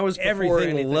 Like we had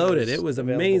everything loaded. It was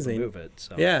amazing. To move it,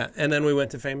 so. Yeah, and then we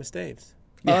went to Famous Dave's.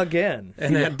 Yeah. Again.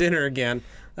 And had dinner again.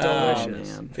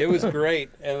 Delicious. It was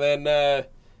great. And then,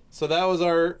 so that was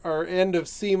our end of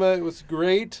SEMA. It was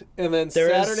great. And then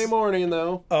Saturday morning,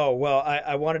 though. Oh, well,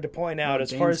 I wanted to point out,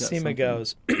 as far as SEMA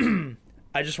goes,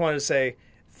 I just wanted to say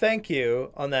thank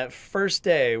you on that first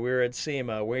day we were at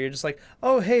SEMA, where you're just like,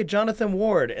 oh, hey, Jonathan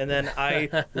Ward. And then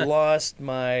I lost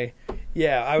my...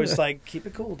 Yeah, I was like, keep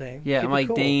it cool, Dane. Yeah, I'm like,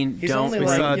 cool. Dane, He's don't... only We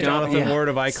saw Jonathan Ward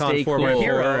of Icon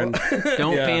 4x4. And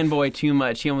don't fanboy too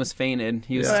much. He almost fainted.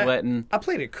 He was sweating. I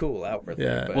played it cool outwardly.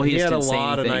 Yeah, but well, he had a didn't say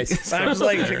lot of anything. nice I was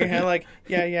like, shaking hand, like,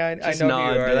 yeah, I know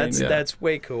who you are. That's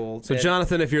way cool. So,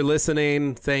 Jonathan, if you're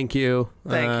listening, thank you.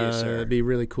 Thank you, sir. It'd be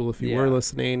really cool if you were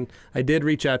listening. I did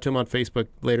reach out to him on Facebook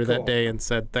later that day and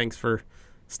said thanks for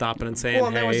stopping and saying hey. Well,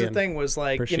 and that was the thing, was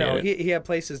like, he had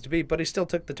places to be, but he still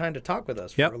took the time to talk with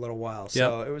us for a little while.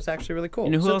 So it was actually really cool.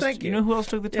 You know who else? Thank you. You know who else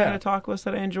took the time to talk with us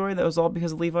that I enjoyed? That was all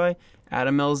because of Levi.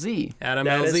 Adam LZ. Adam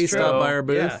LZ stopped by our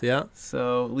booth. Yeah.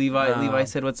 So Levi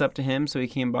said what's up to him, so he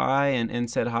came by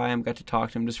and said hi and got to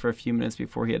talk to him just for a few minutes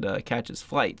before he had to catch his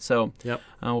flight. So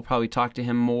we'll probably talk to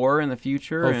him more in the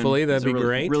future. Hopefully, that'd be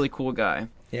great. Really cool guy.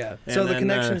 Yeah. So the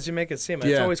connections you make at SEMA,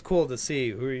 it's always cool to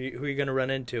see who you're going to run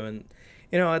into. And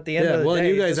at the end of the day, well,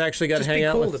 you guys actually got to hang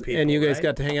out with people, and you guys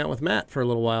got to hang out with Matt for a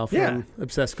little while from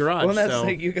Obsessed Garage. Well, that's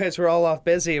like, you guys were all off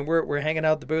busy, and we're hanging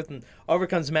out at the booth, and over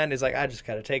comes Matt, and he's like, I just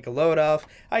got to take a load off.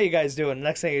 How you guys doing?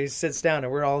 Next thing he sits down,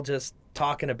 and we're all just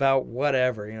talking about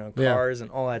whatever, cars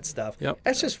and all that stuff. Yep.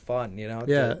 That's just fun,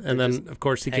 Yeah, and then, of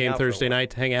course, he came Thursday night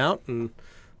to hang out, and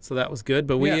so that was good.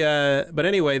 But but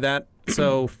anyway,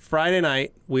 so Friday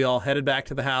night, we all headed back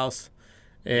to the house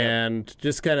and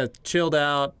just kind of chilled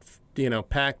out,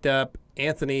 packed up.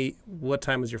 Anthony, what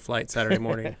time was your flight Saturday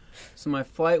morning? So my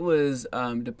flight was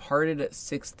departed at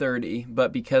 6:30,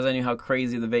 but because I knew how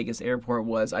crazy the Vegas airport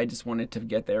was, I just wanted to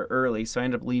get there early. So I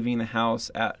ended up leaving the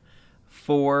house at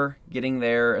 4, getting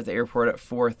there at the airport at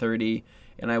 4:30,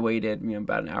 and I waited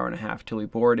about an hour and a half till we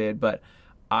boarded, but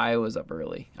I was up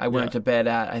early. I went to bed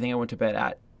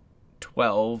at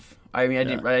 12. I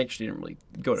actually didn't really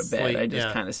go to bed. I just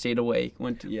kind of stayed awake.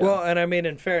 Well, and I mean,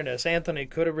 in fairness, Anthony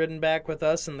could have ridden back with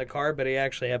us in the car, but he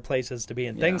actually had places to be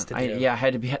and things to do. I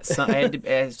had to be at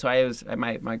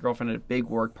my girlfriend had a big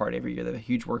work party every year. They have a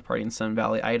huge work party in Sun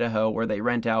Valley, Idaho, where they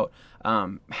rent out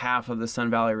half of the Sun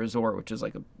Valley Resort, which is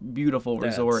like a beautiful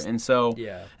resort. And so,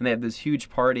 and they had this huge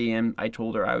party, and I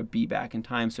told her I would be back in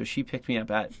time. So she picked me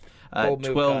up at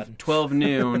 12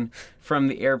 noon from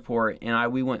the airport,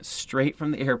 and we went straight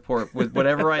from the airport with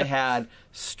whatever I had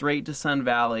straight to Sun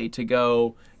Valley to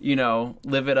go,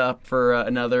 live it up for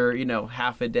another,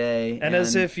 half a day. And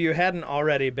as if you hadn't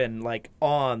already been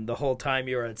on the whole time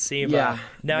you were at SEMA.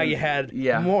 Now you had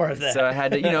more of that. So I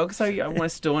had to, because I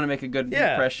still want to make a good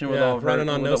impression with all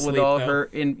of her,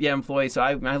 employees. So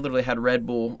I literally had Red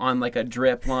Bull on like a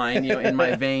drip line, in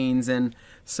my veins, and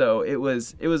so it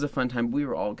was a fun time. We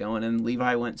were all going, and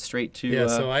Levi went straight to.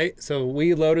 So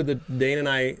we loaded Dane and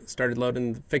I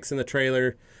started fixing the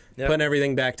trailer, putting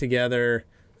everything back together,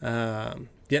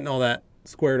 getting all that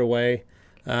squared away,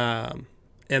 and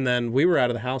then we were out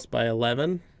of the house by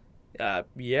 11. Pretty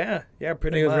much. I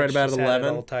think it was right about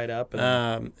 11. All tied up,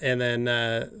 and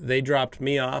then they dropped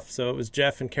me off. So it was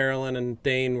Jeff and Carolyn and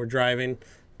Dane were driving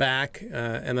back,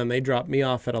 and then they dropped me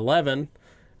off at 11.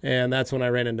 And that's when I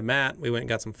ran into Matt. We went and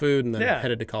got some food and then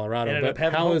headed to Colorado. Ended up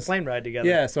having a whole plane ride together.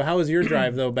 Yeah, so how was your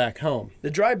drive, though, back home?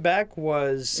 The drive back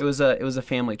was... It was a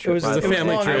family trip. It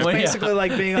was basically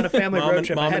like being on a family road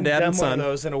trip. I hadn't done one of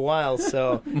those in a while,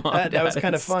 so that was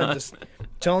kind of fun. Just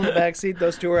chilling in the backseat.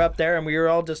 Those two were up there, and we were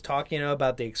all just talking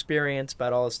about the experience,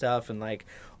 about all the stuff, and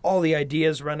all the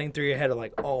ideas running through your head of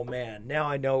oh man, now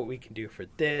I know what we can do for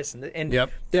this, and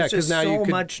there's just so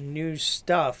much new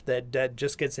stuff that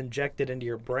just gets injected into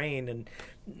your brain, and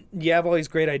you have all these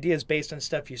great ideas based on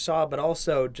stuff you saw, but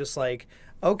also just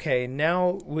okay,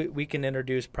 now we can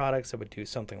introduce products that would do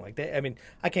something like that. I mean,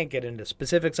 I can't get into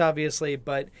specifics, obviously,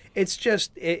 but it's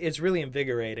just it's really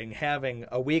invigorating having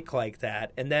a week like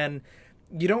that, and then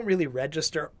you don't really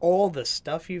register all the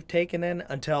stuff you've taken in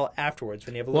until afterwards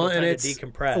when you have a little time to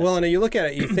decompress. Well, and you look at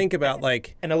it, you think about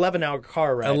like an 11-hour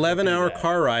car ride. 11-hour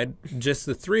car ride, just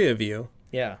the three of you.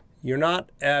 Yeah. You're not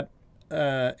at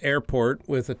airport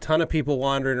with a ton of people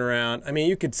wandering around. I mean,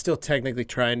 you could still technically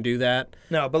try and do that.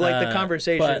 No, but like the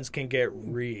conversations can get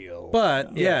real.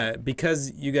 But yeah,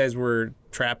 because you guys were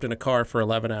trapped in a car for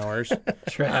 11 hours.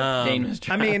 Dane was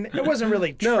trapped. I mean, it wasn't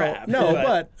really trapped. No,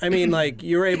 but I mean, like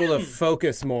you were able to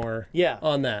focus more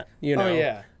on that. You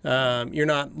know, you're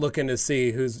not looking to see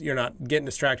you're not getting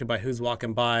distracted by who's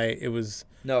walking by. It was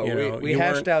we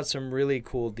hashed out some really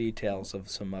cool details of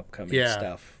some upcoming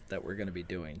stuff that we're going to be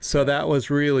doing. So that was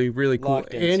really, really cool.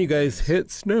 And you guys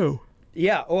hit snow.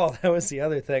 Yeah, well, that was the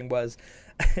other thing was,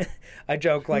 I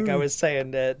joke like I was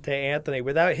saying to Anthony,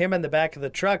 without him in the back of the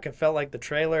truck, it felt like the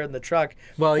trailer and the truck.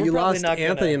 Well, you lost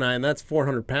Anthony and I, and that's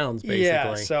 400 pounds, basically.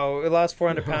 Yeah, so we lost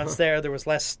 400 pounds there. There was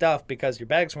less stuff because your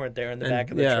bags weren't there in the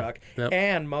back of the truck. Yep.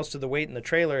 And most of the weight in the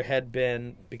trailer had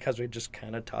been, because we just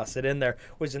kind of tossed it in there,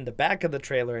 was in the back of the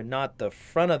trailer and not the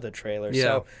front of the trailer. Yeah.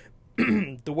 So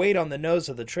the weight on the nose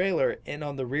of the trailer and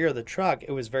on the rear of the truck,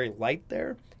 it was very light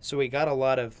there. So we got a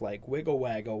lot of like wiggle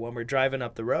waggle when we're driving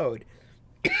up the road.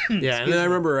 Yeah, and then I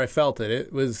remember I felt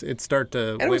it. It started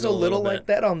to and it was a little like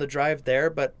that on the drive there,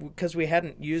 but because we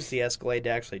hadn't used the Escalade to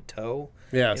actually tow.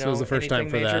 Yeah, so it was the first time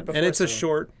for that. Before, and it's a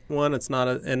short one. It's not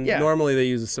a... And normally they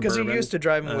use a Suburban. Because you're used to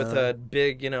driving with a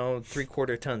big,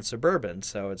 3/4 ton Suburban,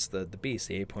 so it's the beast,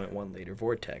 the 8.1 liter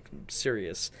Vortec,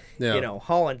 serious,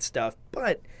 hauling stuff.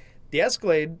 But the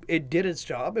Escalade, it did its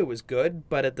job. It was good,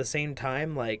 but at the same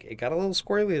time, like, it got a little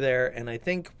squirrely there, and I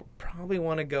think we'll probably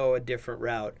want to go a different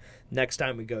route next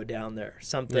time we go down there.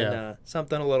 Something a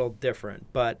little different,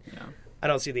 but I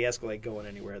don't see the Escalade going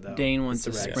anywhere, though. Dane wants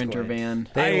a Sprinter van.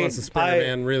 Dane wants a Sprinter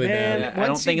van really bad. I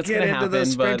don't think it's going to happen.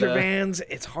 Once you get into the Sprinter vans,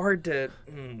 it's hard to...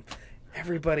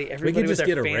 Everybody we could with just their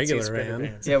get a fancy regular Sprinter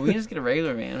van. Vans. Yeah, we can just get a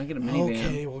regular van. We'll get a minivan.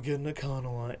 Okay, we'll get an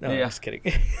Econoline. No, I'm just kidding.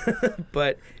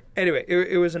 But anyway,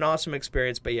 it was an awesome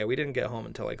experience. But yeah, we didn't get home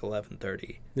until like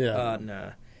 11:30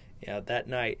 on that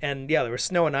night. And yeah, there was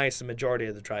snow and ice the majority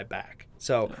of the drive back.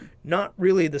 So not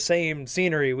really the same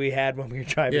scenery we had when we were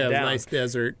driving down. Yeah, nice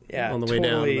desert on the way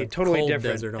down. Totally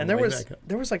different. And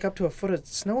there was like up to a foot of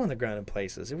snow on the ground in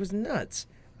places. It was nuts.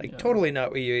 Like totally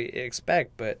not what you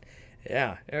expect, but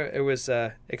yeah, it was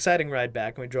an exciting ride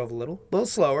back, and we drove a little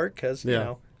slower because,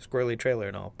 squirrely trailer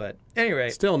and all. But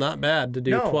anyway. Still not bad to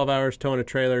do 12 hours towing a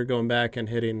trailer, going back and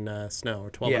hitting snow,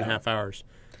 or 12 and a half hours.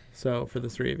 So for the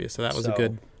three of you. So that was a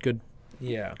good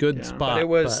spot.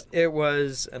 But it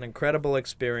was an incredible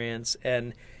experience,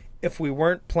 and if we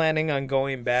weren't planning on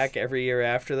going back every year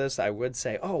after this, I would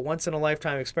say, once in a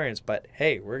lifetime experience. But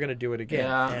hey, we're going to do it again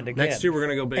and again. Next year we're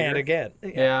going to go bigger. And again.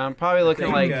 Yeah, I'm probably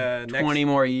looking like 20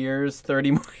 more years,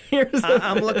 30 more years.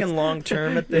 I'm looking long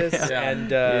term at this, and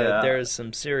there's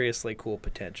some seriously cool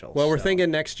potential. Well, we're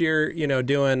thinking next year,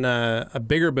 doing a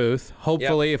bigger booth.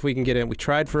 Hopefully, if we can get in. We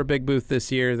tried for a big booth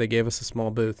this year. They gave us a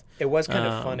small booth. It was kind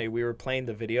of funny. We were playing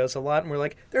the videos a lot, and we're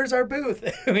like, there's our booth.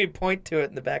 And we point to it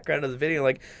in the background of the video,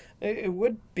 like, it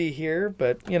would be here,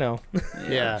 but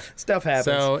stuff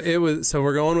happens. So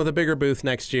we're going with a bigger booth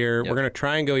next year. Yep. We're going to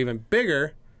try and go even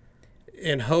bigger,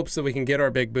 in hopes that we can get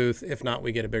our big booth. If not,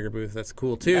 we get a bigger booth. That's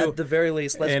cool too. At the very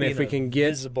least, let's be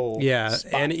visible.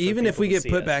 And even if we get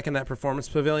put back in that performance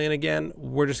pavilion again,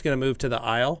 we're just going to move to the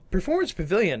aisle. Performance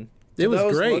pavilion. It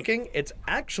was great. It's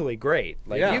actually great.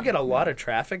 Like you get a lot of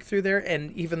traffic through there,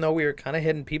 and even though we were kind of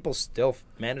hidden, people still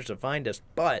managed to find us.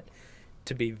 But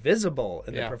to be visible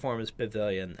in the performance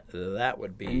pavilion, that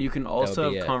would be. And you can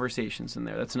also have conversations in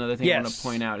there. That's another thing I want to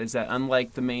point out, is that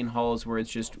unlike the main halls where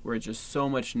it's just so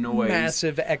much noise,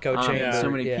 massive echo chamber, so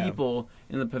many people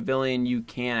in the pavilion, you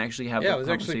can actually have a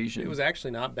conversation. It was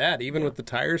actually not bad, even with the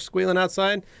tires squealing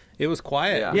outside. It was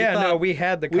quiet. We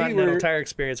had the Continental Tire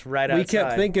experience right outside. We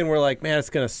kept thinking, we're like, man, it's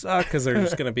going to suck because there's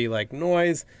just going to be like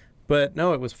noise. But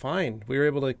no, it was fine. We were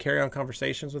able to carry on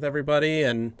conversations with everybody,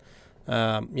 and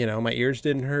my ears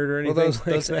didn't hurt or anything. Well,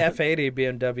 those F80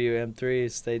 BMW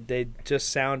M3s, they just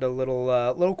sound a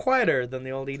little quieter than the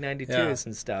old E92s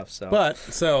and stuff.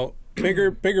 So,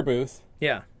 bigger booth.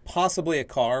 Yeah. Possibly a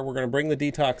car. We're going to bring the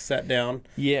detox set down.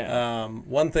 Yeah.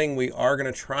 One thing we are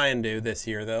going to try and do this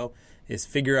year, though, is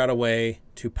figure out a way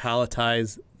to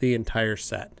palletize the entire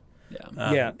set.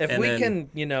 Yeah. If we can,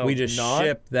 we just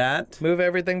ship that. Move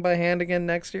everything by hand again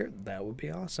next year, that would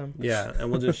be awesome. Yeah, and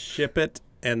we'll just ship it,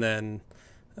 and then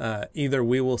either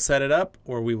we will set it up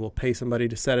or we will pay somebody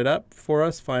to set it up for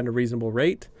us, find a reasonable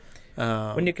rate.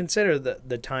 When you consider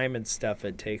the time and stuff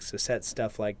it takes to set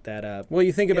stuff like that up. Well,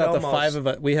 you think about the 5 of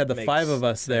us. We had the 5 of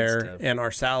us there, to, and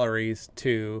our salaries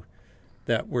too,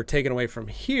 that were taken away from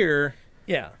here.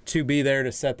 Yeah. To be there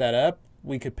to set that up,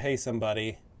 we could pay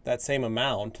somebody that same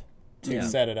amount to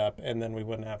set it up, and then we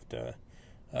wouldn't have to.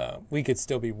 We could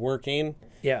still be working.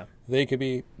 Yeah. They could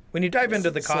be. When you dive into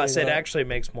the cost, it actually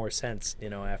makes more sense,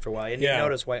 after a while. And you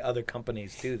notice why other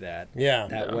companies do that. Yeah.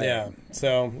 That way. Yeah.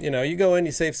 So, you go in,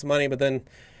 you save some money, but then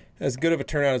as good of a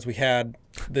turnout as we had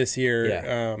this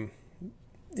year,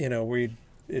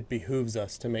 it behooves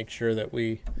us to make sure that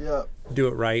we do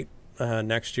it right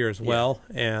next year as well.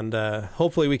 And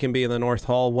hopefully we can be in the North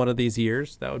Hall one of these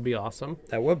years. That would be awesome.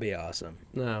 That would be awesome.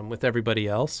 With everybody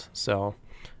else. So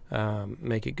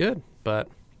make it good. But,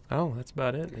 that's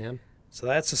about it, man. So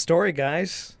that's the story,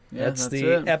 guys. Yeah, that's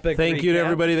the epic Thank you to recap.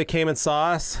 everybody that came and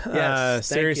saw us. Yes,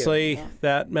 seriously,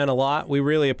 that meant a lot. We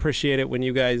really appreciate it when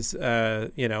you guys,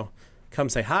 come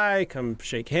say hi, come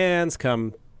shake hands,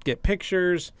 come get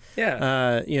pictures.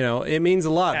 Yeah. It means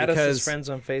a lot Add because us as friends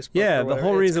on Facebook. Yeah, or the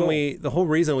whole cool.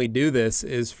 reason we do this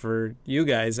is for you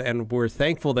guys, and we're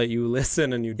thankful that you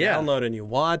listen and you download and you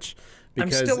watch.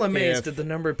 Because I'm still amazed at the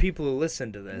number of people who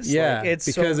listen to this. Yeah, it's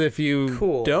because so if you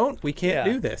cool. don't, we can't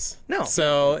do this. No.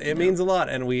 So it means a lot,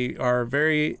 and we are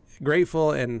very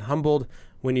grateful and humbled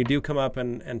when you do come up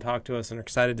and talk to us and are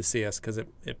excited to see us, because it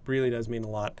really does mean a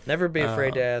lot. Never be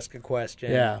afraid to ask a question.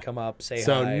 Yeah. Come up, say hi.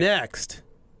 So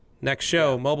next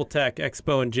show, Mobile Tech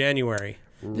Expo in January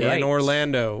in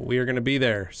Orlando. We are going to be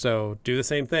there. So do the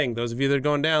same thing. Those of you that are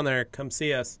going down there, come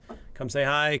see us. Come say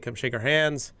hi. Come shake our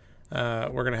hands. We're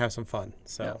going to have some fun.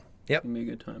 So It's going to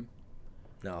be a good time.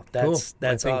 No,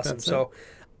 that's awesome. So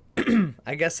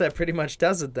I guess that pretty much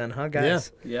does it then, huh,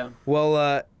 guys? Yeah.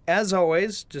 Well, as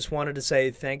always, just wanted to say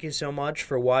thank you so much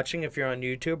for watching. If you're on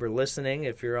YouTube or listening,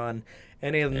 if you're on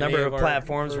any of the number of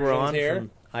platforms we're on,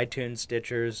 from iTunes,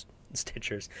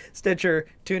 Stitcher,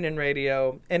 TuneIn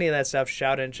Radio, any of that stuff,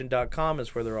 shoutengine.com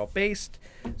is where they're all based.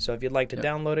 So if you'd like to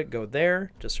download it, go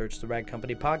there. Just search the Rad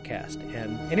Company Podcast.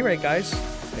 And anyway, guys,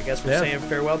 I guess we're saying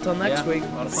farewell till next week. A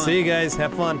lot of fun. See you guys.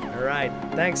 Have fun. All right.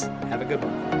 Thanks. Have a good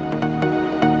one.